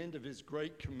at the end of his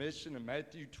Great Commission in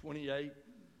Matthew 28,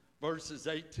 verses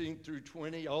 18 through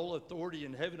 20. All authority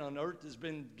in heaven and on earth has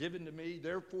been given to me.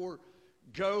 Therefore,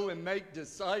 go and make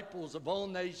disciples of all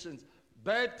nations,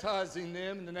 baptizing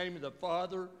them in the name of the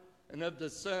Father and of the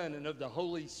Son and of the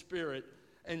Holy Spirit,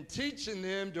 and teaching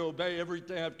them to obey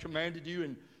everything I've commanded you.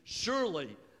 And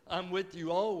surely I'm with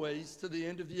you always to the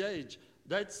end of the age.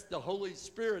 That's the Holy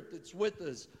Spirit that's with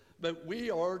us. But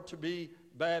we are to be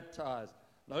baptized.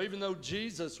 Now, even though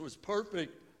Jesus was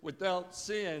perfect without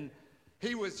sin,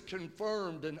 he was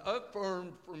confirmed and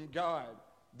affirmed from God.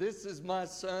 This is my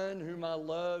Son whom I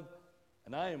love,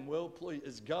 and I am well pleased.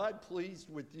 Is God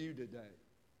pleased with you today?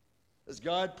 Is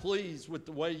God pleased with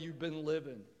the way you've been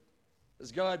living?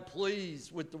 Is God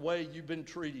pleased with the way you've been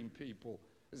treating people?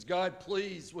 Is God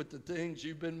pleased with the things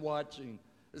you've been watching?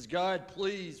 Is God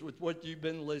pleased with what you've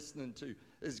been listening to?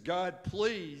 Is God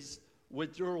pleased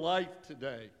with your life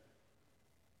today?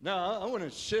 Now, I want to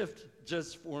shift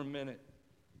just for a minute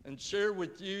and share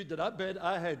with you that I bet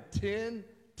I had 10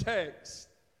 texts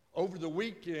over the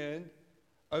weekend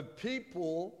of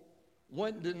people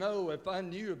wanting to know if I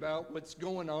knew about what's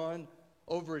going on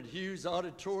over at Hughes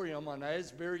Auditorium on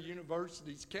Asbury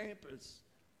University's campus.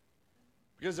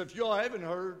 Because if y'all haven't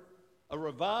heard, a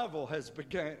revival has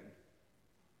begun.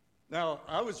 Now,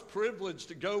 I was privileged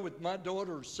to go with my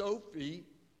daughter Sophie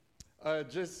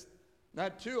just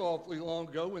not too awfully long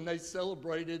ago when they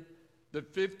celebrated the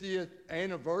 50th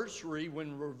anniversary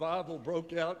when revival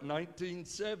broke out in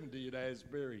 1970 at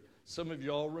Asbury. Some of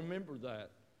y'all remember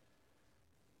that.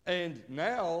 And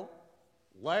now,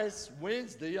 last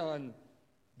Wednesday on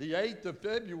the 8th of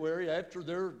February, after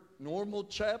their normal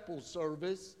chapel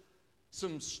service,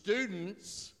 some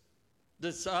students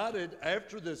decided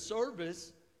after the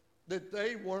service that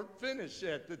they weren't finished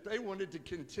yet, that they wanted to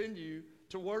continue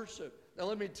to worship. Now,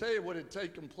 let me tell you what had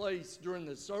taken place during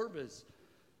the service.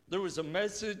 There was a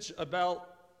message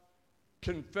about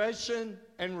confession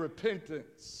and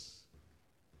repentance,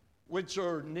 which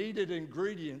are needed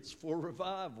ingredients for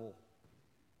revival.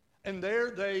 And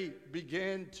there they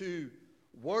began to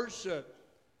worship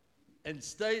and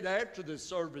stayed after the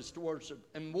service to worship,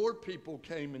 and more people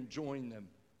came and joined them.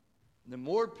 And then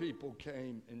more people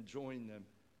came and joined them.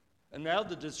 And now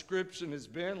the description has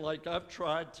been, like I've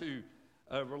tried to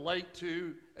relate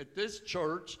to at this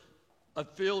church, a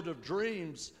field of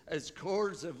dreams as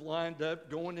cars have lined up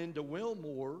going into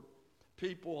Wilmore,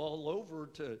 people all over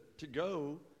to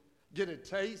go get a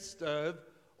taste of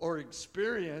or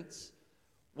experience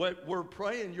what we're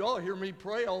praying. You all hear me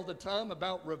pray all the time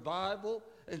about revival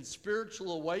and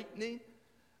spiritual awakening.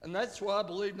 And that's why I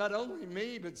believe not only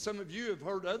me, but some of you have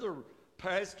heard other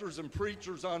pastors and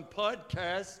preachers on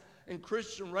podcasts and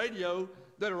Christian radio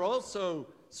that are also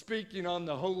speaking on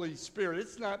the Holy Spirit.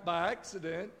 It's not by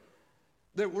accident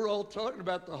that we're all talking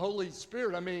about the Holy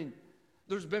Spirit. I mean,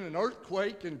 there's been an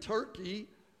earthquake in Turkey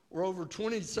where over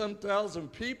 20-some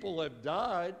thousand people have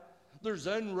died. There's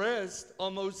unrest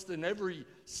almost in every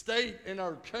state in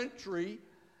our country,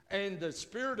 and the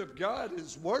Spirit of God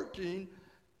is working.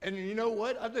 And you know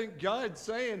what? I think God's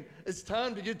saying it's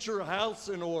time to get your house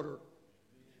in order.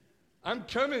 I'm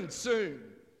coming soon,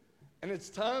 and it's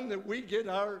time that we get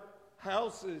our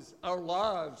houses, our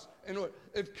lives in order.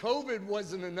 If COVID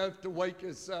wasn't enough to wake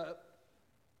us up,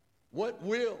 what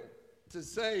will? To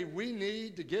say we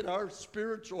need to get our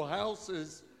spiritual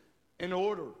houses in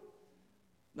order.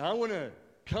 Now, I want to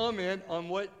comment on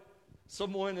what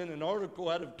someone in an article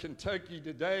out of Kentucky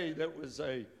today that was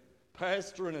a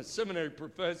pastor and a seminary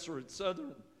professor at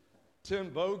Southern, Tim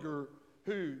Boger,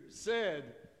 who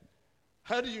said,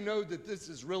 how do you know that this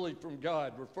is really from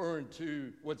God, referring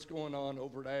to what's going on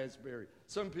over at Asbury?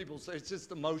 Some people say it's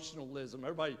just emotionalism.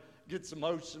 Everybody gets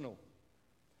emotional.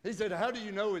 He said, how do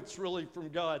you know it's really from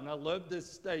God? And I love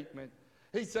this statement.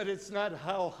 He said, it's not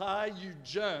how high you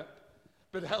jump,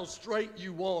 but how straight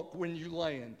you walk when you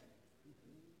land.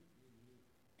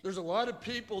 There's a lot of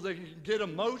people that can get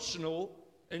emotional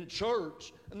in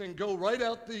church and then go right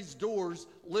out these doors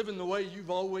living the way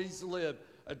you've always lived.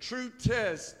 A true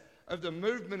test of the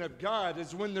movement of God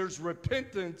is when there's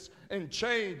repentance and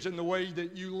change in the way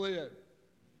that you live.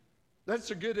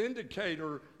 That's a good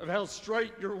indicator of how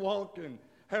straight you're walking,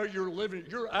 how you're living.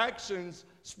 Your actions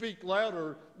speak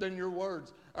louder than your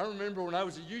words. I remember when I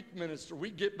was a youth minister,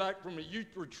 we'd get back from a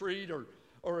youth retreat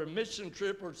or a mission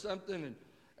trip or something,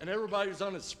 and everybody was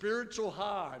on a spiritual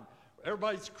high.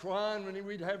 Everybody's crying when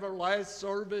we'd have our last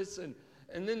service, and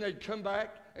then they'd come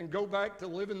back and go back to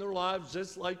living their lives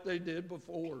just like they did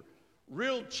before.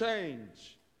 Real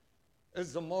change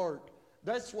is the mark.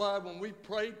 That's why when we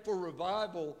prayed for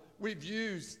revival, we've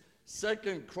used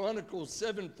 2 Chronicles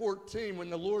 7:14 when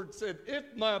the Lord said, if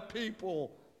my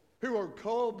people who are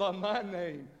called by my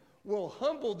name will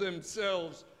humble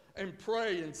themselves and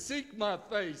pray and seek my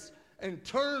face and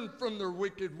turn from their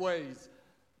wicked ways,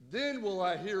 then will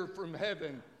I hear from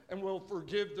heaven and will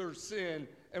forgive their sin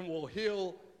and will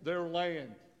heal their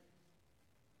land.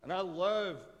 And I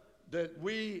love that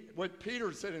what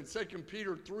Peter said in 2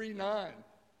 Peter 3:9,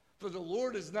 for the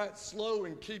Lord is not slow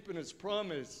in keeping his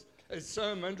promise, as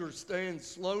some understand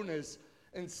slowness.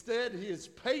 Instead, he is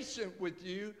patient with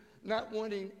you, not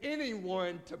wanting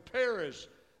anyone to perish.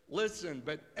 Listen,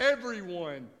 but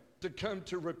everyone to come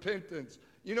to repentance.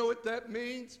 You know what that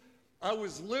means? I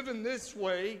was living this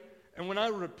way, and when I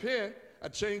repent, I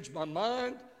change my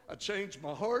mind, I change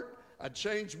my heart, I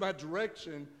change my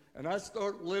direction, and I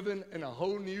start living in a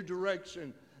whole new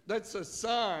direction. That's a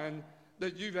sign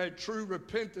that you've had true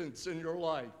repentance in your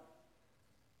life.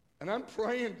 And I'm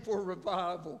praying for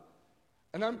revival.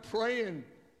 And I'm praying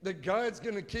that God's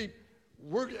going to keep,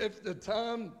 if the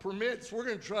time permits, we're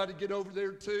going to try to get over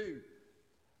there too.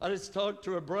 I just talked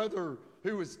to a brother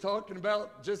who was talking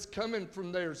about just coming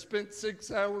from there, spent 6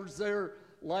 hours there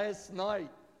last night,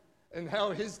 and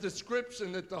how his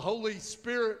description that the Holy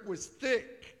Spirit was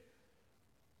thick.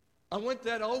 I want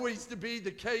that always to be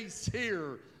the case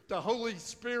here. The Holy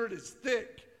Spirit is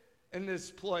thick in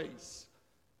this place.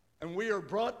 And we are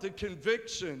brought to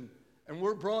conviction, and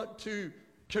we're brought to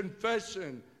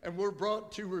confession, and we're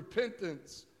brought to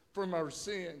repentance from our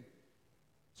sin.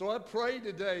 So I pray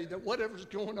today that whatever's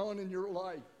going on in your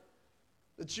life,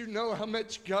 that you know how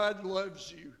much God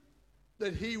loves you,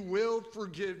 that he will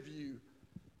forgive you.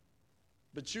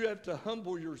 But you have to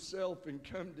humble yourself and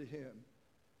come to him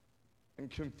and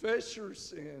confess your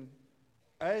sin,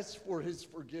 ask for his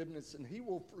forgiveness, and he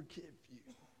will forgive you.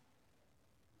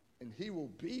 And he will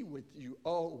be with you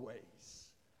always.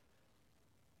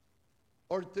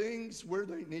 Are things where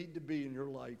they need to be in your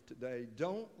life today?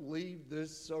 Don't leave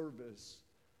this service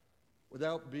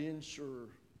without being sure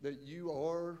that you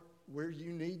are where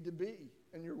you need to be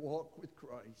in your walk with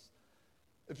Christ.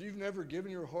 If you've never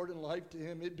given your heart and life to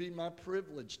him, it'd be my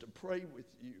privilege to pray with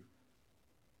you.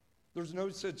 There's no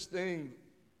such thing.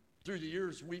 Through the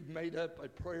years, we've made up a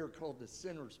prayer called the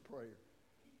sinner's prayer.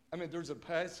 I mean, there's a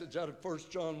passage out of 1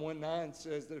 John 1:9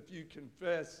 says that if you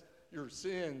confess your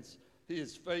sins, he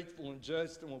is faithful and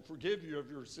just and will forgive you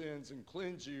of your sins and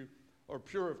cleanse you or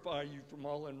purify you from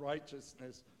all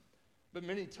unrighteousness. But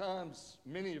many times,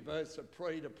 many of us have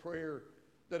prayed a prayer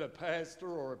that a pastor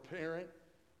or a parent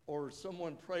or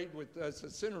someone prayed with us, a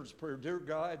sinner's prayer. Dear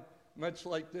God, much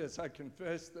like this, I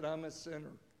confess that I'm a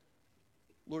sinner.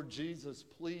 Lord Jesus,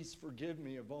 please forgive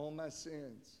me of all my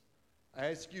sins. I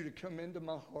ask you to come into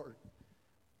my heart.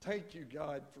 Thank you,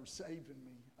 God, for saving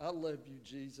me. I love you,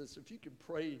 Jesus. If you could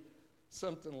pray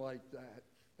something like that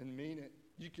and mean it,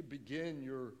 you could begin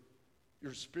your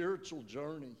spiritual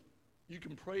journey. You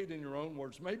can pray it in your own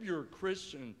words. Maybe you're a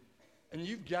Christian and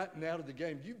you've gotten out of the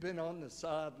game. You've been on the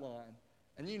sideline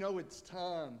and you know it's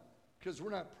time because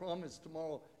we're not promised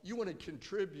tomorrow. You want to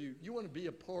contribute. You want to be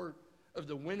a part of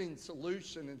the winning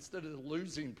solution instead of the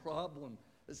losing problem.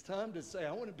 It's time to say,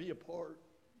 I want to be a part.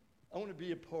 I want to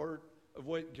be a part of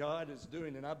what God is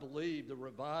doing, and I believe the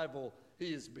revival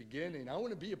he is beginning. I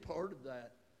want to be a part of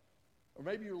that. Or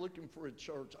maybe you're looking for a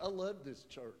church. I love this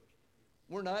church.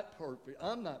 We're not perfect.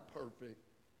 I'm not perfect.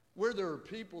 Where there are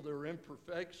people, there are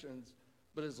imperfections,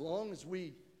 but as long as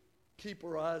we keep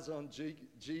our eyes on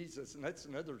Jesus, and that's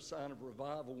another sign of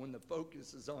revival, when the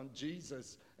focus is on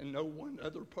Jesus and no one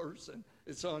other person,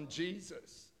 it's on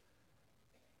Jesus.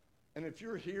 And if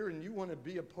you're here and you want to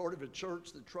be a part of a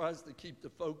church that tries to keep the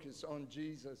focus on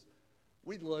Jesus,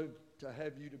 we'd love to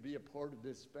have you to be a part of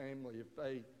this family of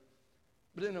faith.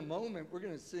 But in a moment, we're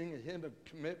going to sing a hymn of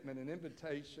commitment, an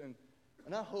invitation,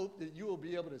 and I hope that you will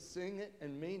be able to sing it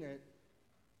and mean it,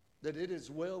 that it is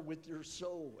well with your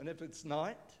soul. And if it's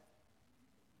not,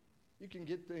 you can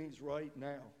get things right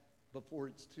now before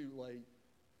it's too late.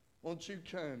 Won't you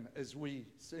come as we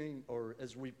sing or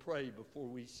as we pray before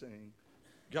we sing?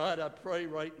 God, I pray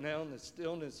right now in the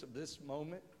stillness of this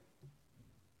moment,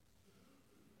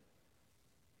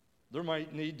 there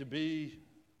might need to be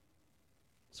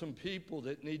some people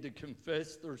that need to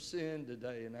confess their sin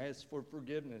today and ask for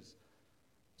forgiveness.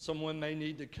 Someone may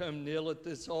need to come kneel at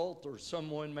this altar.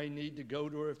 Someone may need to go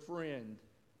to a friend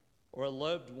or a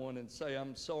loved one and say,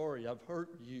 I'm sorry, I've hurt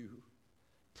you.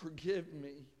 Forgive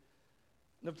me.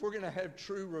 And if we're going to have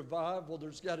true revival,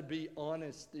 there's got to be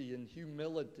honesty and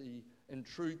humility and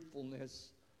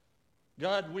truthfulness.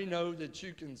 God, we know that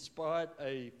you can spot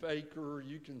a faker.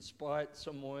 You can spot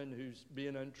someone who's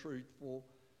being untruthful.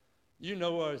 You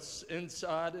know us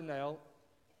inside and out.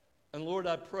 And Lord,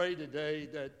 I pray today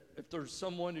that if there's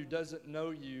someone who doesn't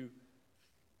know you,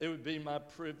 it would be my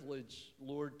privilege,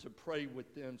 Lord, to pray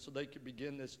with them so they could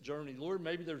begin this journey. Lord,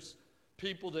 maybe there's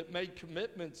people that made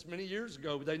commitments many years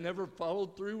ago, but they never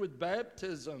followed through with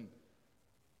baptism.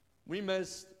 We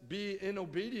must be in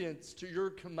obedience to your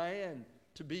command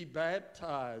to be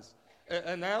baptized,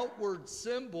 an outward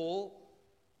symbol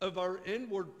of our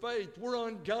inward faith. We're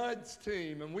on God's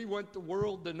team, and we want the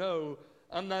world to know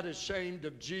I'm not ashamed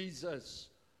of Jesus.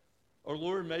 Or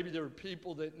Lord, maybe there are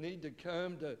people that need to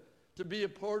come to be a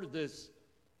part of this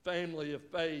family of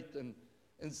faith, and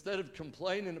instead of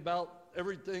complaining about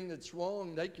everything that's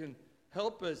wrong, they can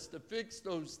help us to fix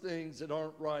those things that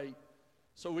aren't right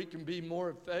so we can be more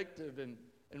effective in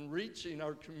reaching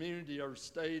our community, our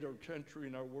state, our country,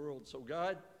 and our world. So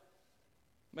God,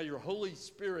 may your Holy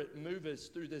Spirit move us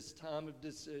through this time of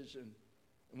decision,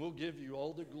 and we'll give you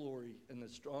all the glory in the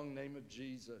strong name of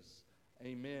Jesus.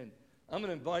 Amen. I'm going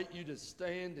to invite you to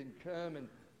stand and come, and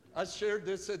I shared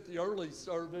this at the early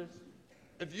service.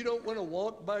 If you don't want to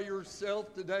walk by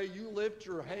yourself today, you lift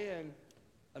your hand,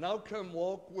 and I'll come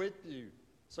walk with you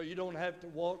so you don't have to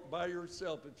walk by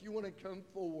yourself. If you want to come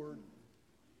forward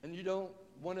and you don't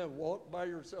want to walk by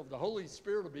yourself, the Holy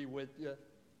Spirit will be with you.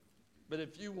 But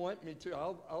if you want me to,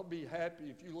 I'll be happy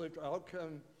if you lift. I'll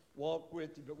come walk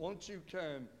with you. But won't you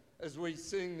come as we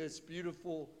sing this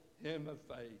beautiful hymn of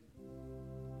faith?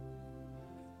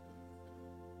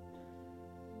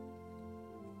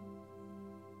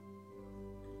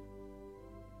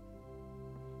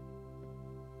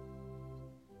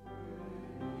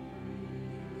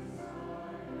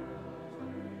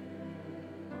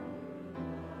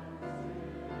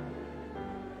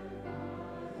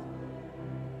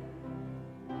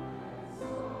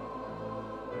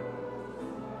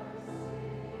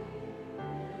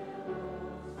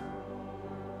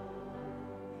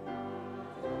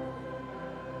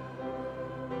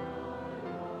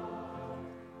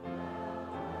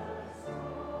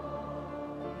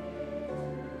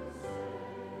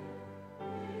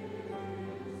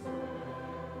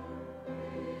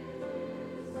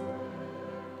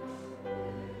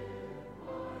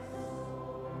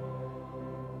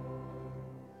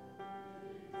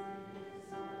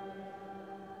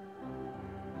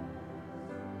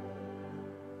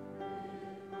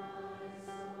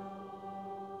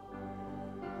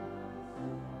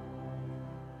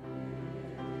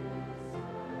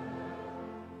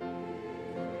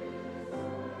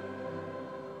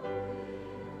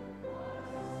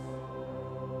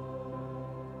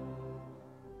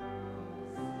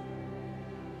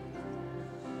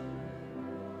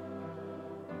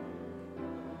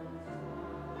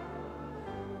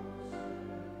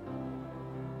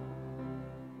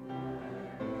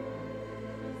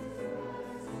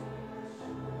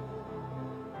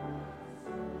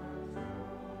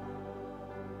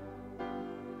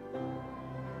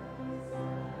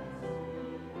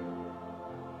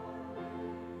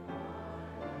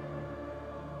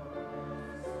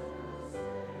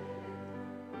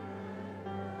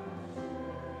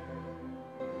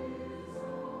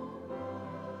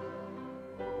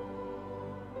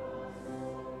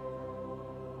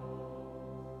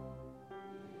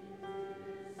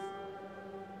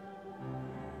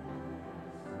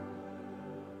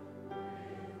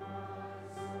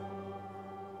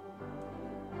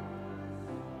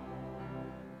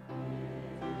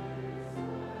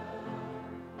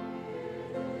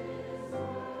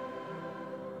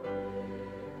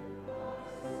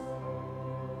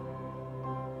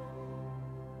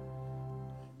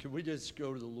 Can we just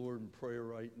go to the Lord in prayer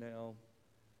right now?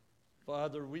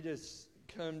 Father, we just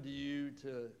come to you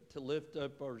to lift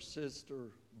up our sister,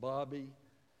 Bobby.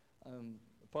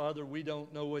 Father, we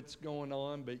don't know what's going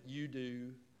on, but you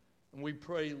do. And we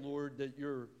pray, Lord, that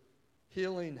your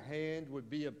healing hand would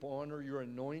be upon her, your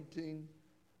anointing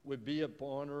would be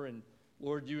upon her, and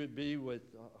Lord, you would be with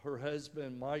her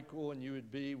husband, Michael, and you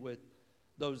would be with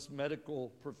those medical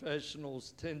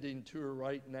professionals tending to her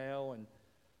right now. And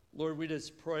Lord, we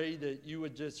just pray that you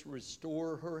would just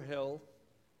restore her health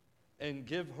and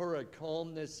give her a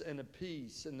calmness and a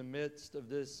peace in the midst of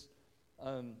this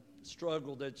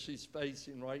struggle that she's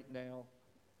facing right now.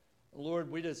 Lord,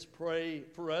 we just pray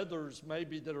for others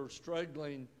maybe that are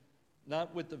struggling,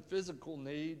 not with the physical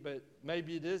need, but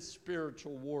maybe it is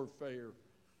spiritual warfare.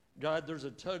 God, there's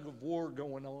a tug of war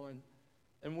going on,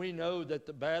 and we know that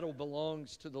the battle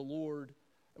belongs to the Lord,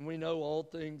 and we know all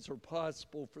things are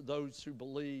possible for those who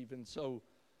believe. And so,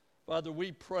 Father,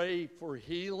 we pray for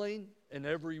healing in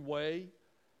every way.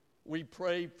 We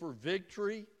pray for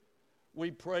victory.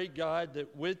 We pray, God,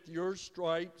 that with your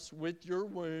stripes, with your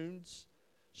wounds,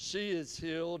 she is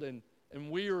healed, and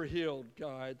we are healed,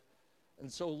 God.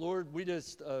 And so, Lord, we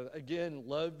just, again,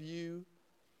 love you,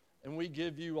 and we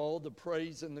give you all the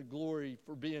praise and the glory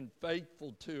for being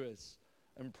faithful to us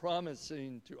and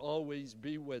promising to always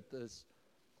be with us.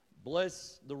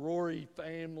 Bless the Rory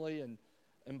family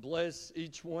and bless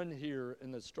each one here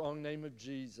in the strong name of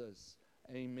Jesus.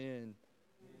 Amen.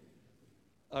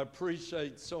 I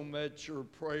appreciate so much your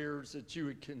prayers that you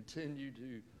would continue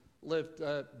to lift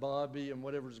up Bobby and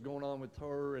whatever's going on with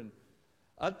her. And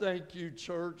I thank you,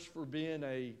 church, for being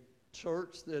a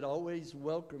church that always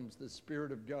welcomes the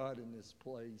Spirit of God in this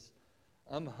place.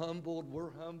 I'm humbled.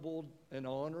 We're humbled and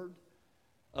honored.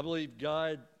 I believe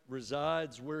God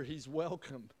resides where he's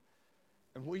welcome.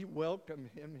 And we welcome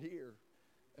him here.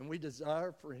 And we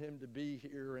desire for him to be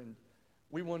here. And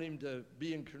we want him to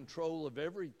be in control of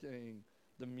everything.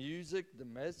 The music, the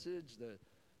message,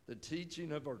 the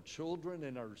teaching of our children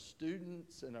and our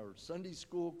students and our Sunday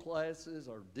school classes,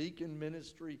 our deacon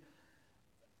ministry.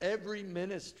 Every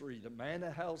ministry, the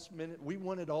Manna House ministry, we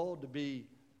want it all to be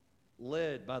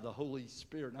led by the Holy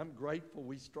Spirit. And I'm grateful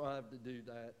we strive to do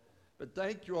that. But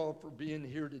thank you all for being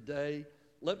here today.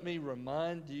 Let me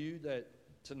remind you that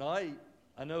tonight,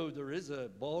 I know there is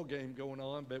a ball game going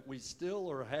on, but we still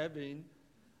are having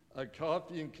a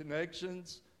Coffee and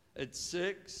Connections at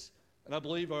 6. And I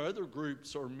believe our other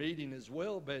groups are meeting as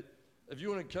well. But if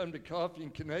you want to come to Coffee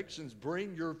and Connections,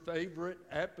 bring your favorite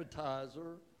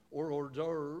appetizer or hors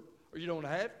d'oeuvre, or you don't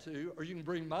have to, or you can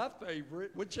bring my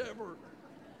favorite, whichever.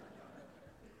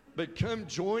 But come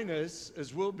join us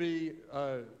as we'll be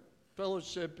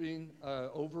fellowshipping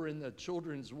over in the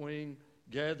children's wing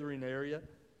gathering area.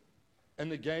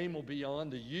 And the game will be on.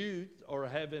 The youth are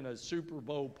having a Super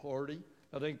Bowl party.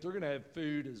 I think they're going to have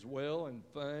food as well and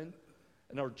fun.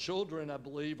 And our children, I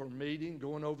believe, are meeting,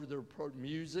 going over their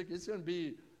music. It's going to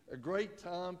be a great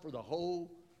time for the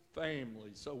whole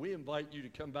family. So we invite you to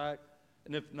come back.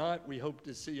 And if not, we hope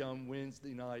to see you on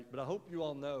Wednesday night. But I hope you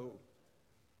all know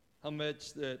how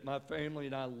much that my family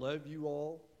and I love you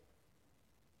all,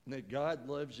 and that God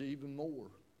loves you even more.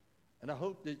 And I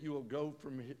hope that you will go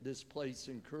from this place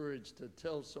encouraged to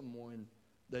tell someone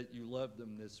that you love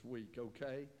them this week,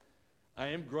 okay? I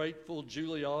am grateful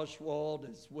Julie Oswald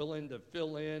is willing to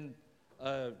fill in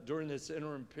during this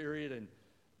interim period. And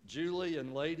Julie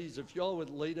and ladies, if y'all would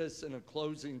lead us in a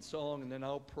closing song, and then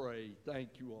I'll pray.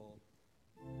 Thank you all.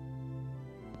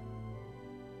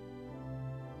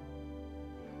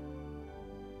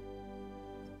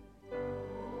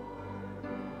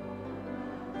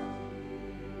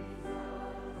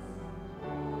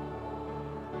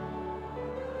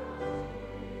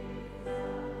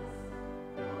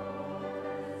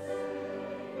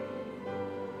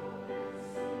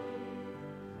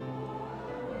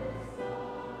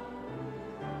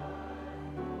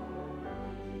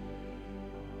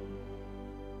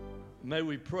 May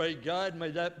we pray, God,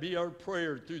 may that be our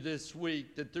prayer through this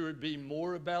week, that there would be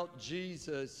more about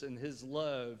Jesus and his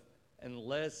love and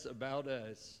less about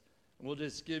us. And we'll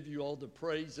just give you all the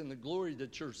praise and the glory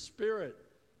that your Spirit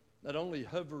not only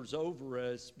hovers over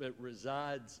us, but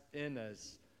resides in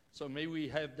us. So may we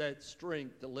have that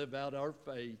strength to live out our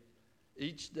faith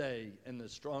each day in the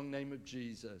strong name of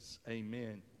Jesus.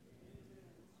 Amen.